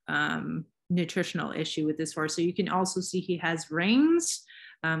nutritional issue with this horse. So you can also see he has rings,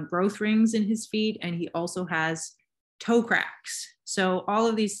 growth rings in his feet, and he also has toe cracks. So all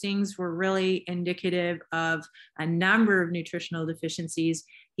of these things were really indicative of a number of nutritional deficiencies.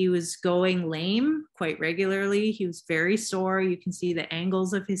 He was going lame quite regularly. He was very sore. You can see the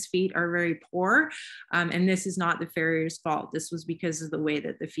angles of his feet are very poor. And this is not the farrier's fault. This was because of the way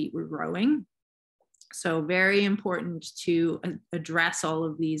that the feet were growing. So very important to address all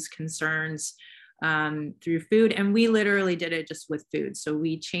of these concerns through food. And we literally did it just with food. So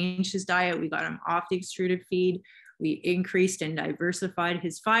we changed his diet. We got him off the extruded feed. We increased and diversified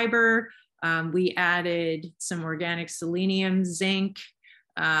his fiber. We added some organic selenium, zinc,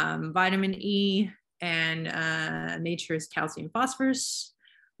 vitamin E, and nature's calcium phosphorus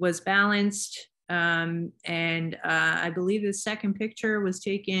was balanced. And I believe the second picture was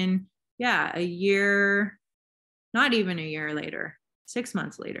taken, a year, not even a year later, 6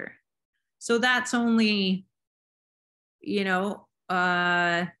 months later. So that's only,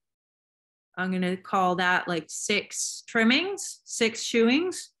 I'm going to call that like 6 trimmings, 6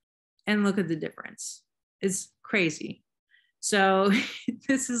 shoeings, and look at the difference. It's crazy. So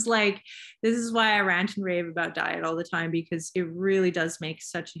this is why I rant and rave about diet all the time, because it really does make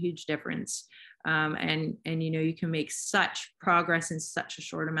such a huge difference. And you can make such progress in such a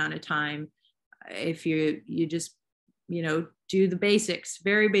short amount of time if you just, do the basics,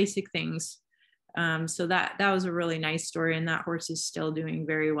 very basic things. So that was a really nice story, and that horse is still doing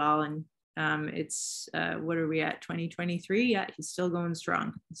very well. And it's what are we at, 2023? Yeah, he's still going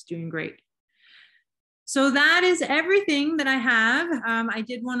strong. He's doing great. So that is everything that I have. I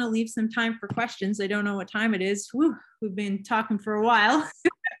did want to leave some time for questions. I don't know what time it is. Whew, we've been talking for a while.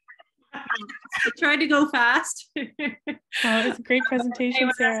 I tried to go fast. Well, it's a great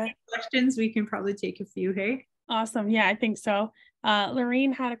presentation, Sarah. Questions, we can probably take a few, hey? Awesome. Yeah, I think so.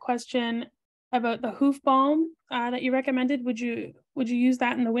 Lorraine had a question about the hoof balm that you recommended. Would you use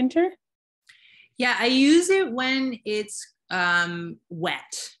that in the winter? Yeah, I use it when it's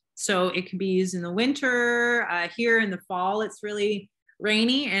wet. So it can be used in the winter. Here in the fall, it's really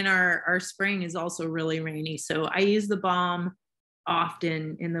rainy, and our spring is also really rainy. So I use the balm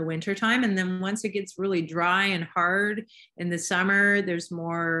often in the winter time. And then once it gets really dry and hard in the summer, there's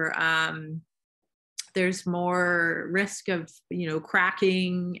more risk of,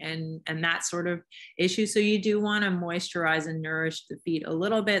 cracking and that sort of issue. So you do want to moisturize and nourish the feet a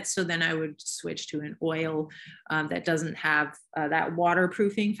little bit. So then I would switch to an oil that doesn't have that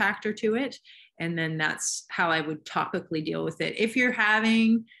waterproofing factor to it. And then that's how I would topically deal with it. If you're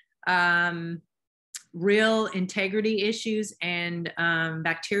having real integrity issues and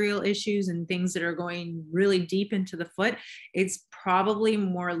bacterial issues and things that are going really deep into the foot, it's probably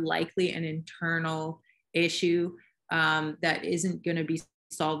more likely an internal issue that isn't going to be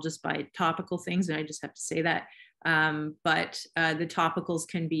solved just by topical things. And I just have to say that. But the topicals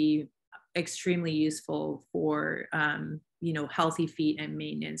can be extremely useful for, healthy feet and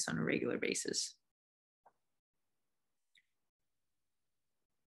maintenance on a regular basis.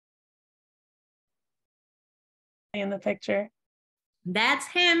 In the picture. That's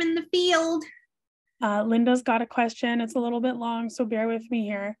him in the field. Linda's got a question. It's a little bit long, so bear with me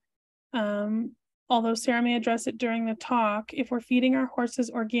here. Although Sarah may address it during the talk, if we're feeding our horses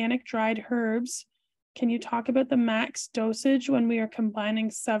organic dried herbs, Can you talk about the max dosage when we are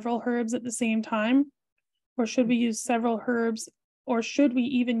combining several herbs at the same time? Or should we use several herbs, or should we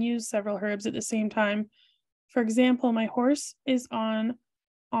even use several herbs at the same time? For example, my horse is on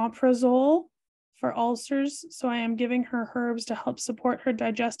omeprazole for ulcers, so I am giving her herbs to help support her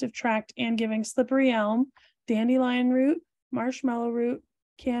digestive tract and giving slippery elm, dandelion root, marshmallow root,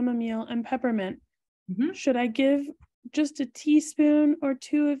 chamomile, and peppermint. Mm-hmm. Should I give just a teaspoon or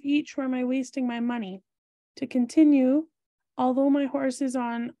 2 of each, or am I wasting my money? To continue, although my horse is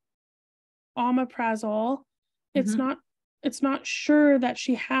on omeprazole, it's not sure that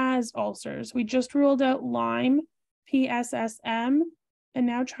she has ulcers. We just ruled out Lyme, PSSM, and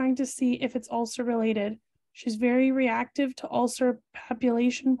now trying to see if it's ulcer related. She's very reactive to ulcer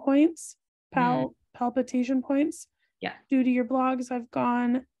palpitation points, palpitation points. Yeah. Due to your blogs, I've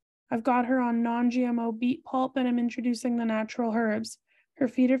got her on non-GMO beet pulp, and I'm introducing the natural herbs. Her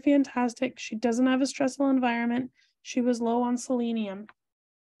feet are fantastic. She doesn't have a stressful environment. She was low on selenium.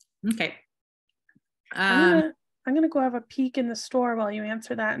 Okay. I'm gonna go have a peek in the store while you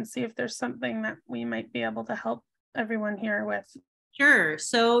answer that and see if there's something that we might be able to help everyone here with. Sure.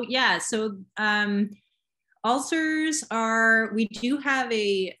 So yeah, ulcers are, we do have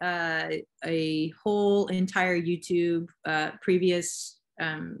a whole entire YouTube previous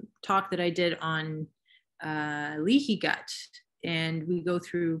talk that I did on leaky gut, and we go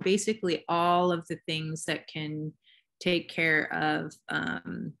through basically all of the things that can take care of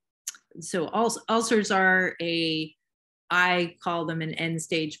so ulcers are I call them an end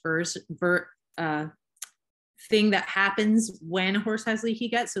stage thing that happens when a horse has leaky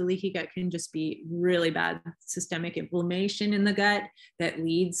gut. So leaky gut can just be really bad systemic inflammation in the gut that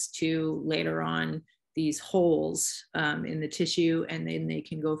leads to later on these holes in the tissue, and then they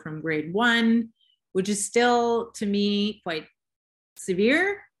can go from grade 1, which is still to me quite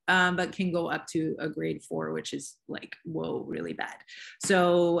severe, but can go up to a grade 4, which is like, whoa, really bad.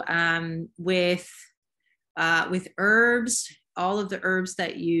 So with herbs, all of the herbs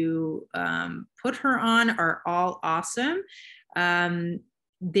that you put her on are all awesome.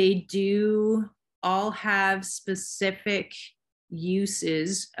 They do all have specific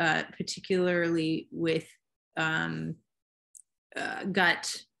uses, particularly with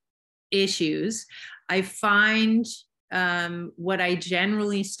gut issues. I find what I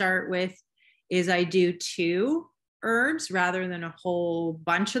generally start with is I do 2 herbs rather than a whole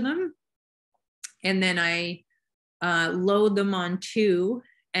bunch of them. And then I load them on 2,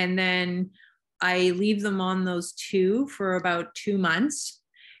 and then I leave them on those 2 for about 2 months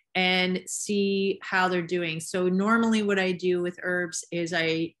and see how they're doing. So normally what I do with herbs is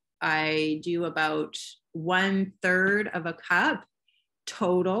I do about 1/3 of a cup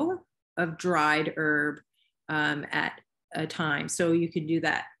total of dried herb at a time. So you can do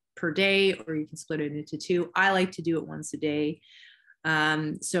that per day, or you can split it into 2. I like to do it once a day.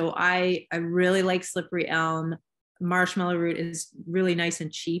 So I really like slippery elm. Marshmallow root is really nice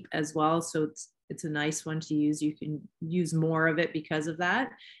and cheap as well. So it's a nice one to use. You can use more of it because of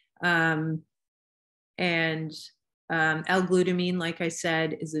that. L-glutamine, like I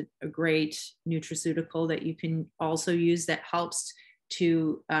said, is a great nutraceutical that you can also use that helps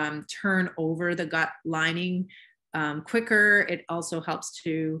to turn over the gut lining quicker. It also helps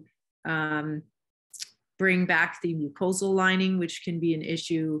to bring back the mucosal lining, which can be an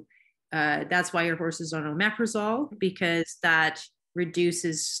issue. That's why your horse is on omeprazole, because that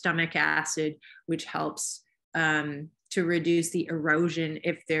reduces stomach acid, which helps to reduce the erosion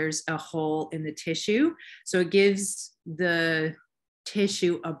if there's a hole in the tissue. So it gives the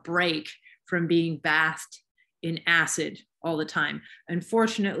tissue a break from being bathed in acid all the time.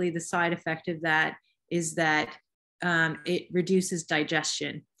 Unfortunately, the side effect of that is that it reduces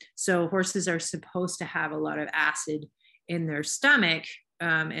digestion. So horses are supposed to have a lot of acid in their stomach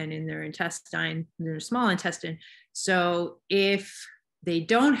and in their intestine, in their small intestine. So if they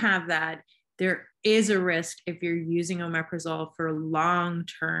don't have that, there is a risk, if you're using omeprazole for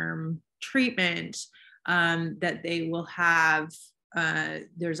long-term treatment, that they will have,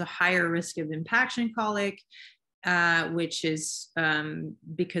 there's a higher risk of impaction colic, which is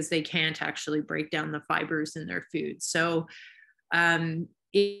because they can't actually break down the fibers in their food. So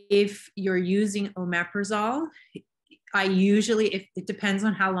if you're using omeprazole, I usually, if it depends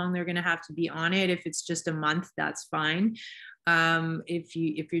on how long they're going to have to be on it. If it's just a month, that's fine. If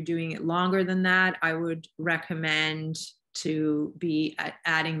you're doing it longer than that, I would recommend to be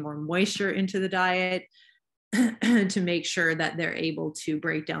adding more moisture into the diet to make sure that they're able to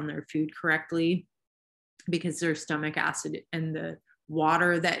break down their food correctly, because their stomach acid and the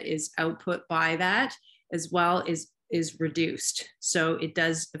water that is output by that as well is reduced. So it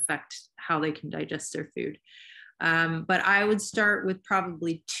does affect how they can digest their food. But I would start with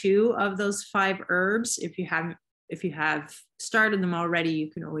probably 2 of those 5 herbs. If you have started them already, you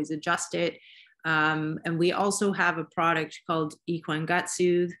can always adjust it. And we also have a product called Equine Gut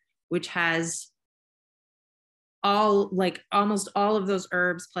Soothe, which has almost all of those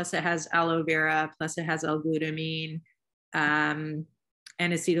herbs, plus it has aloe vera, plus it has L-glutamine, and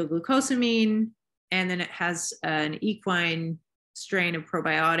acetylglucosamine, and then it has an equine strain of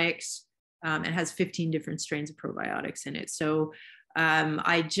probiotics. It has 15 different strains of probiotics in it. So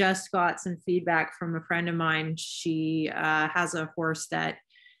I just got some feedback from a friend of mine. She has a horse that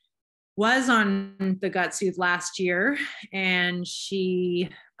was on the Gut Soothe last year, and she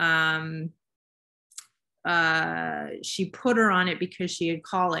put her on it because she had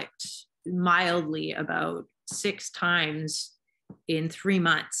colicked mildly about 6 times in 3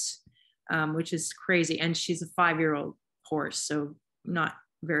 months, which is crazy. And she's a 5-year-old horse, so not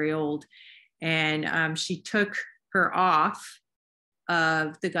very old. And she took her off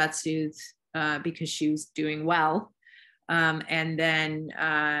of the Gut Soothe because she was doing well. And then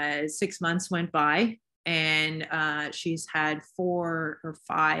 6 months went by, and she's had 4 or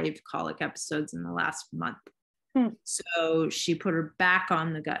 5 colic episodes in the last month. So she put her back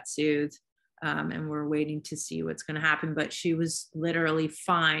on the Gut Soothe, and we're waiting to see what's going to happen. But she was literally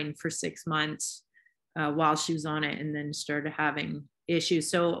fine for 6 months while she was on it, and then started having issues.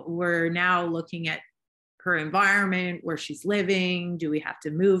 So we're now looking at her environment, where she's living. Do we have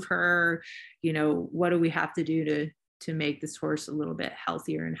to move her? You know, what do we have to do to make this horse a little bit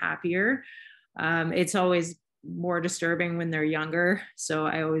healthier and happier? It's always more disturbing when they're younger. So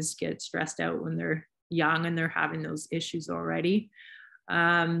I always get stressed out when they're young and they're having those issues already.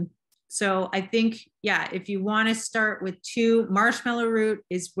 So I think, yeah, if you want to start with 2, marshmallow root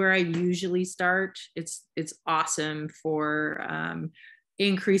is where I usually start. It's awesome for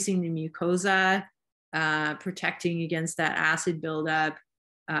increasing the mucosa, protecting against that acid buildup.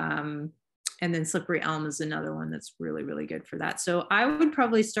 And then slippery elm is another one that's really, really good for that. So I would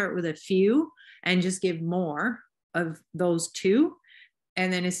probably start with a few and just give more of those 2,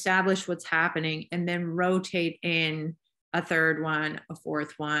 and then establish what's happening, and then rotate in a 3rd one, a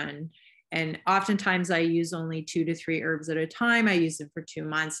 4th one. And oftentimes I use only 2 to 3 herbs at a time. I use them for 2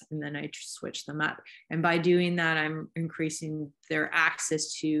 months, and then I switch them up. And by doing that, I'm increasing their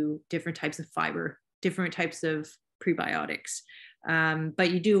access to different types of fiber, different types of prebiotics.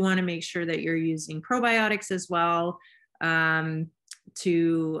 But you do want to make sure that you're using probiotics as well,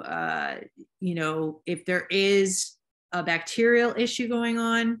 to, if there is a bacterial issue going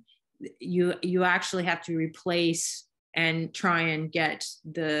on, you actually have to replace and try and get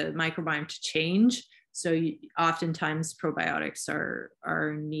the microbiome to change. So oftentimes probiotics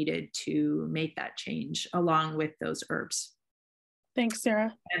are needed to make that change along with those herbs. Thanks,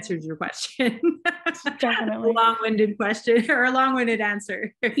 Sarah. Answered your question. Definitely. A long-winded question or a long-winded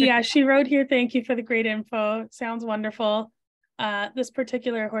answer. Yeah, she wrote here, thank you for the great info. Sounds wonderful. This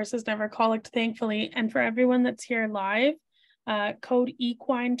particular horse has never colicked, thankfully. And for everyone that's here live, code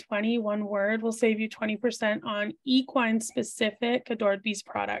Equine20, one word, will save you 20% on equine specific Adored Beast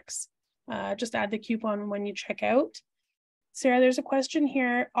products. Just add the coupon when you check out. Sarah, there's a question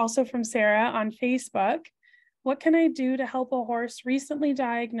here also from Sarah on Facebook. What can I do to help a horse recently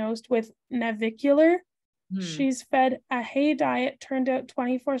diagnosed with navicular? She's fed a hay diet, turned out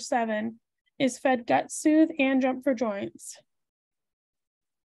 24/7, is fed Gut Soothe and Jump for Joints.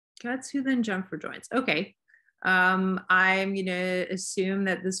 Gut Soothe and Jump for Joints. Okay. I'm going to assume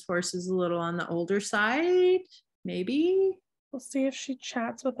that this horse is a little on the older side, maybe. We'll see if she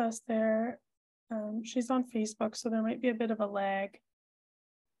chats with us there. She's on Facebook, so there might be a bit of a lag.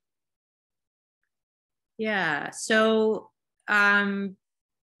 Yeah, so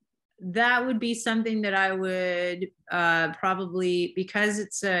that would be something that I would probably, because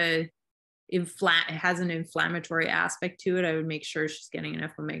it has an inflammatory aspect to it, I would make sure she's getting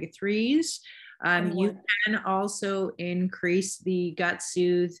enough omega-3s. You can also increase the Gut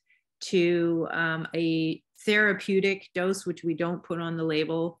Soothe to a therapeutic dose, which we don't put on the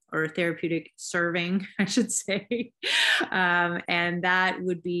label, or a therapeutic serving, I should say. And that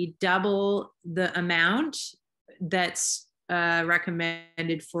would be double the amount that's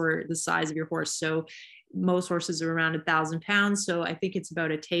recommended for the size of your horse. So most horses are around 1,000 pounds. So I think it's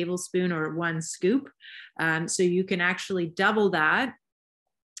about a tablespoon or 1 scoop. So you can actually double that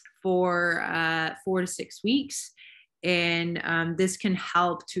for 4 to 6 weeks. And this can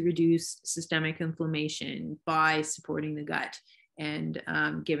help to reduce systemic inflammation by supporting the gut and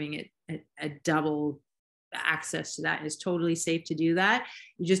giving it a double access to that, and it's totally safe to do that.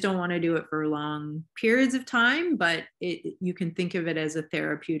 You just don't want to do it for long periods of time, but you can think of it as a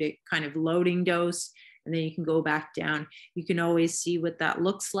therapeutic kind of loading dose, and then you can go back down. You can always see what that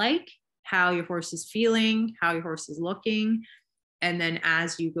looks like, how your horse is feeling, how your horse is looking. And then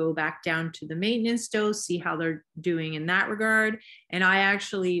as you go back down to the maintenance dose, see how they're doing in that regard. And I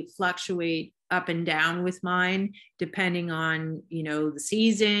actually fluctuate up and down with mine, depending on, the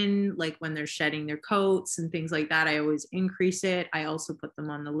season, like when they're shedding their coats and things like that. I always increase it. I also put them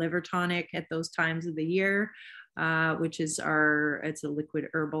on the liver tonic at those times of the year, which is it's a liquid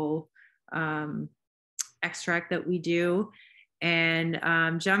herbal extract that we do. And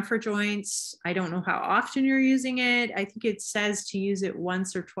jump for joints, I don't know how often you're using it. I think it says to use it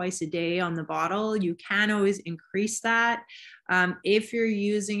once or twice a day on the bottle. You can always increase that. If you're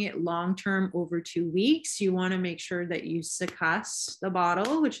using it long-term over 2 weeks, you want to make sure that you succuss the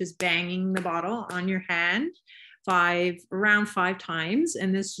bottle, which is banging the bottle on your hand around 5 times.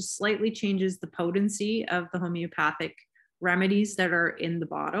 And this just slightly changes the potency of the homeopathic remedies that are in the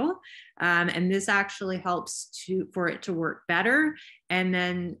bottle. And this actually helps for it to work better. And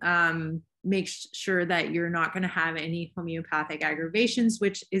then make sure that you're not going to have any homeopathic aggravations,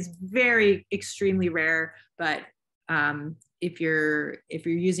 which is very extremely rare. But if you're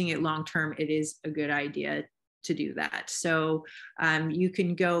using it long term, it is a good idea to do that. So you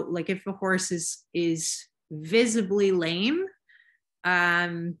can go, like, if a horse is visibly lame,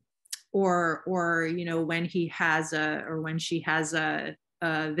 or when he has when she has a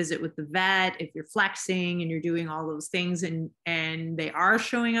visit with the vet, if you're flexing and you're doing all those things and they are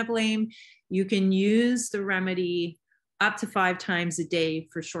showing up lame, you can use the remedy up to 5 times a day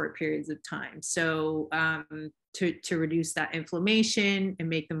for short periods of time. So to reduce that inflammation and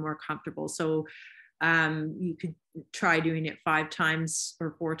make them more comfortable. So you could try doing it 5 times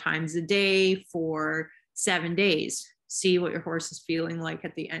or 4 times a day for 7 days. See what your horse is feeling like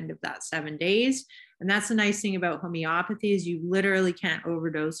at the end of that 7 days. And that's the nice thing about homeopathy, is you literally can't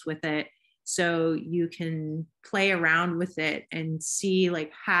overdose with it. So you can play around with it and see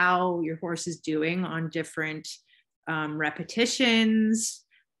like how your horse is doing on different repetitions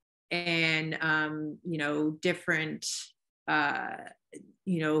and, different,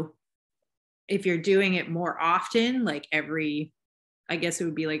 if you're doing it more often, like I guess it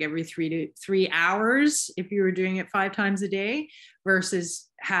would be like every 3 hours if you were doing it 5 times a day, versus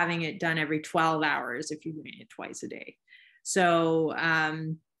having it done every 12 hours if you're doing it twice a day. So I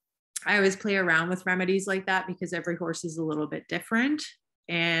always play around with remedies like that because every horse is a little bit different.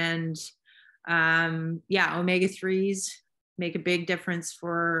 And omega-3s make a big difference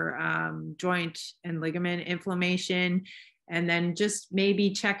for joint and ligament inflammation. And then just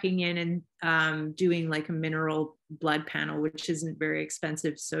maybe checking in and doing like a mineral blood panel, which isn't very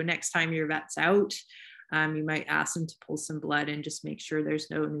expensive. So next time your vet's out, you might ask them to pull some blood and just make sure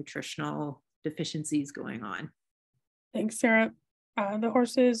there's no nutritional deficiencies going on. Thanks, Sarah. The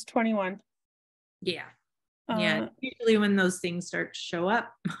horse is 21. Yeah. Usually when those things start to show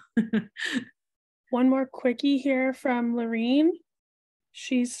up. One more quickie here from Lorene.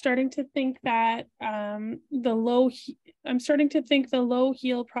 She's starting to think that the low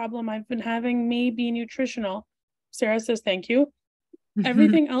heel problem I've been having may be nutritional. Sarah says, thank you.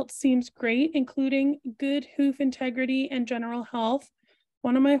 Everything else seems great, including good hoof integrity and general health.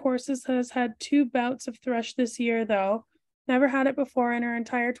 One of my horses has had 2 bouts of thrush this year, though. Never had it before in her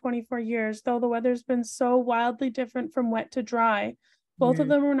entire 24 years, though the weather's been so wildly different from wet to dry. Both of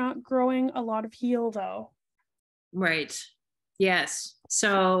them are not growing a lot of heel, though. Right. Yes.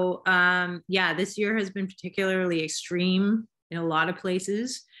 So, this year has been particularly extreme in a lot of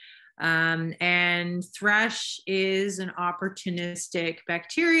places. And thrush is an opportunistic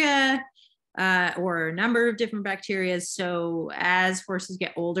bacteria, or a number of different bacteria. So as horses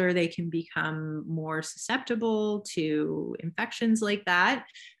get older, they can become more susceptible to infections like that.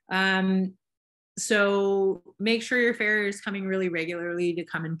 So make sure your farrier is coming really regularly to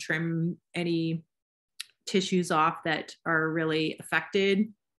come and trim any tissues off that are really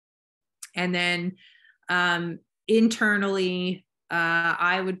affected. And then internally,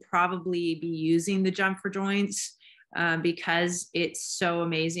 I would probably be using the jump for joints because it's so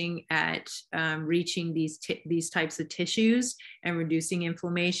amazing at reaching these types of tissues and reducing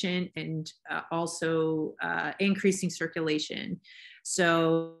inflammation and also increasing circulation.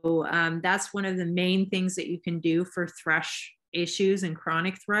 So that's one of the main things that you can do for thrush issues and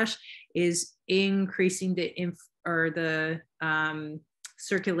chronic thrush, is increasing the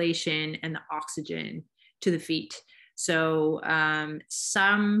circulation and the oxygen to the feet. So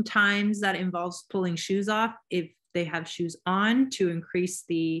sometimes that involves pulling shoes off if they have shoes on, to increase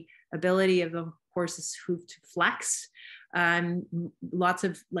the ability of the horse's hoof to flex. Lots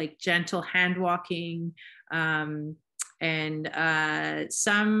of like gentle hand walking. And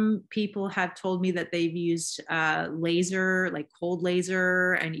some people have told me that they've used laser, like cold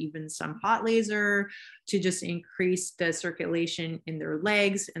laser, and even some hot laser to just increase the circulation in their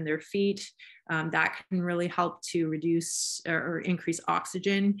legs and their feet. That can really help to reduce or increase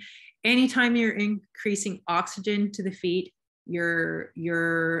oxygen. Anytime you're increasing oxygen to the feet,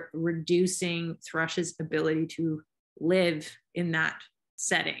 you're reducing thrush's ability to live in that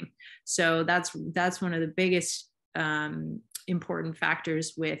setting. So that's one of the biggest important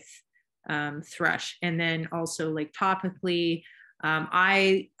factors with thrush. And then also like topically,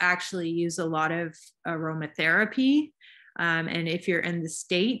 I actually use a lot of aromatherapy. And if you're in the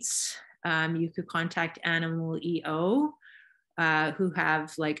States, you could contact Animal EO, who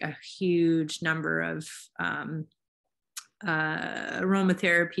have like a huge number of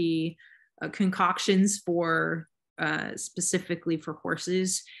aromatherapy concoctions for specifically for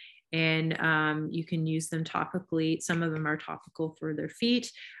horses. And you can use them topically. Some of them are topical for their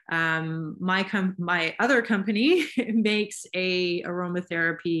feet. My other company makes a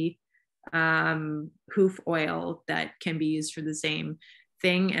aromatherapy hoof oil that can be used for the same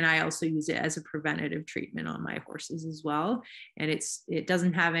thing. And I also use it as a preventative treatment on my horses as well. And it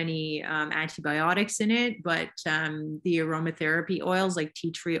doesn't have any antibiotics in it, but the aromatherapy oils like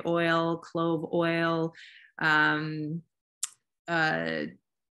tea tree oil, clove oil,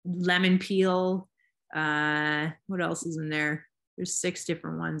 lemon peel, what else is in there? There's 6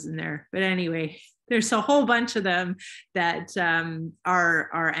 different ones in there, but anyway, there's a whole bunch of them that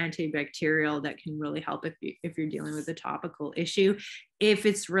are antibacterial that can really help if you're dealing with a topical issue. If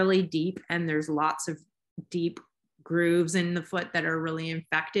it's really deep and there's lots of deep grooves in the foot that are really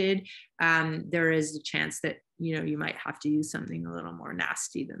infected, there is a chance that you might have to use something a little more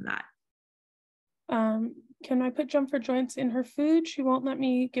nasty than that. Can I put Jump for Joints in her food? She won't let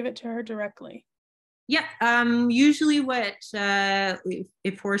me give it to her directly. Yeah. Usually what,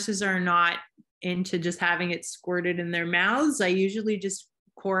 if horses are not into just having it squirted in their mouths, I usually just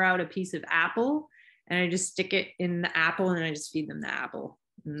core out a piece of apple and I just stick it in the apple and I just feed them the apple.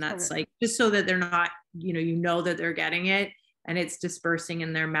 And that's like, just so that they're not, that they're getting it and it's dispersing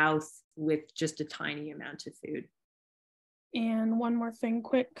in their mouth with just a tiny amount of food. And one more thing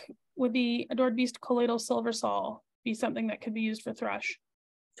quick, would the Adored Beast colloidal silver sol be something that could be used for thrush?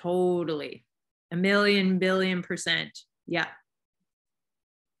 Totally. 1,000,000,000,000,000%. Yeah.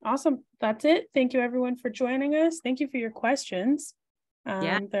 Awesome. That's it. Thank you everyone for joining us. Thank you for your questions.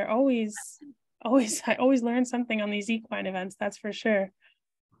 Yeah. They're I always learn something on these equine events, that's for sure.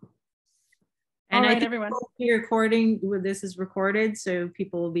 And all I right, think everyone. This is recorded, so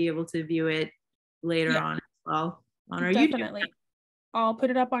people will be able to view it later on as well on our Definitely. YouTube. I'll put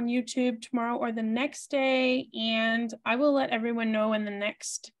it up on YouTube tomorrow or the next day, and I will let everyone know when the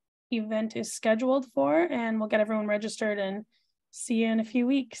next event is scheduled for, and we'll get everyone registered and see you in a few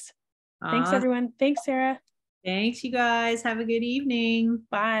weeks. Thanks, everyone. Thanks, Sarah. Thanks, you guys. Have a good evening.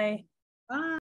 Bye. Bye.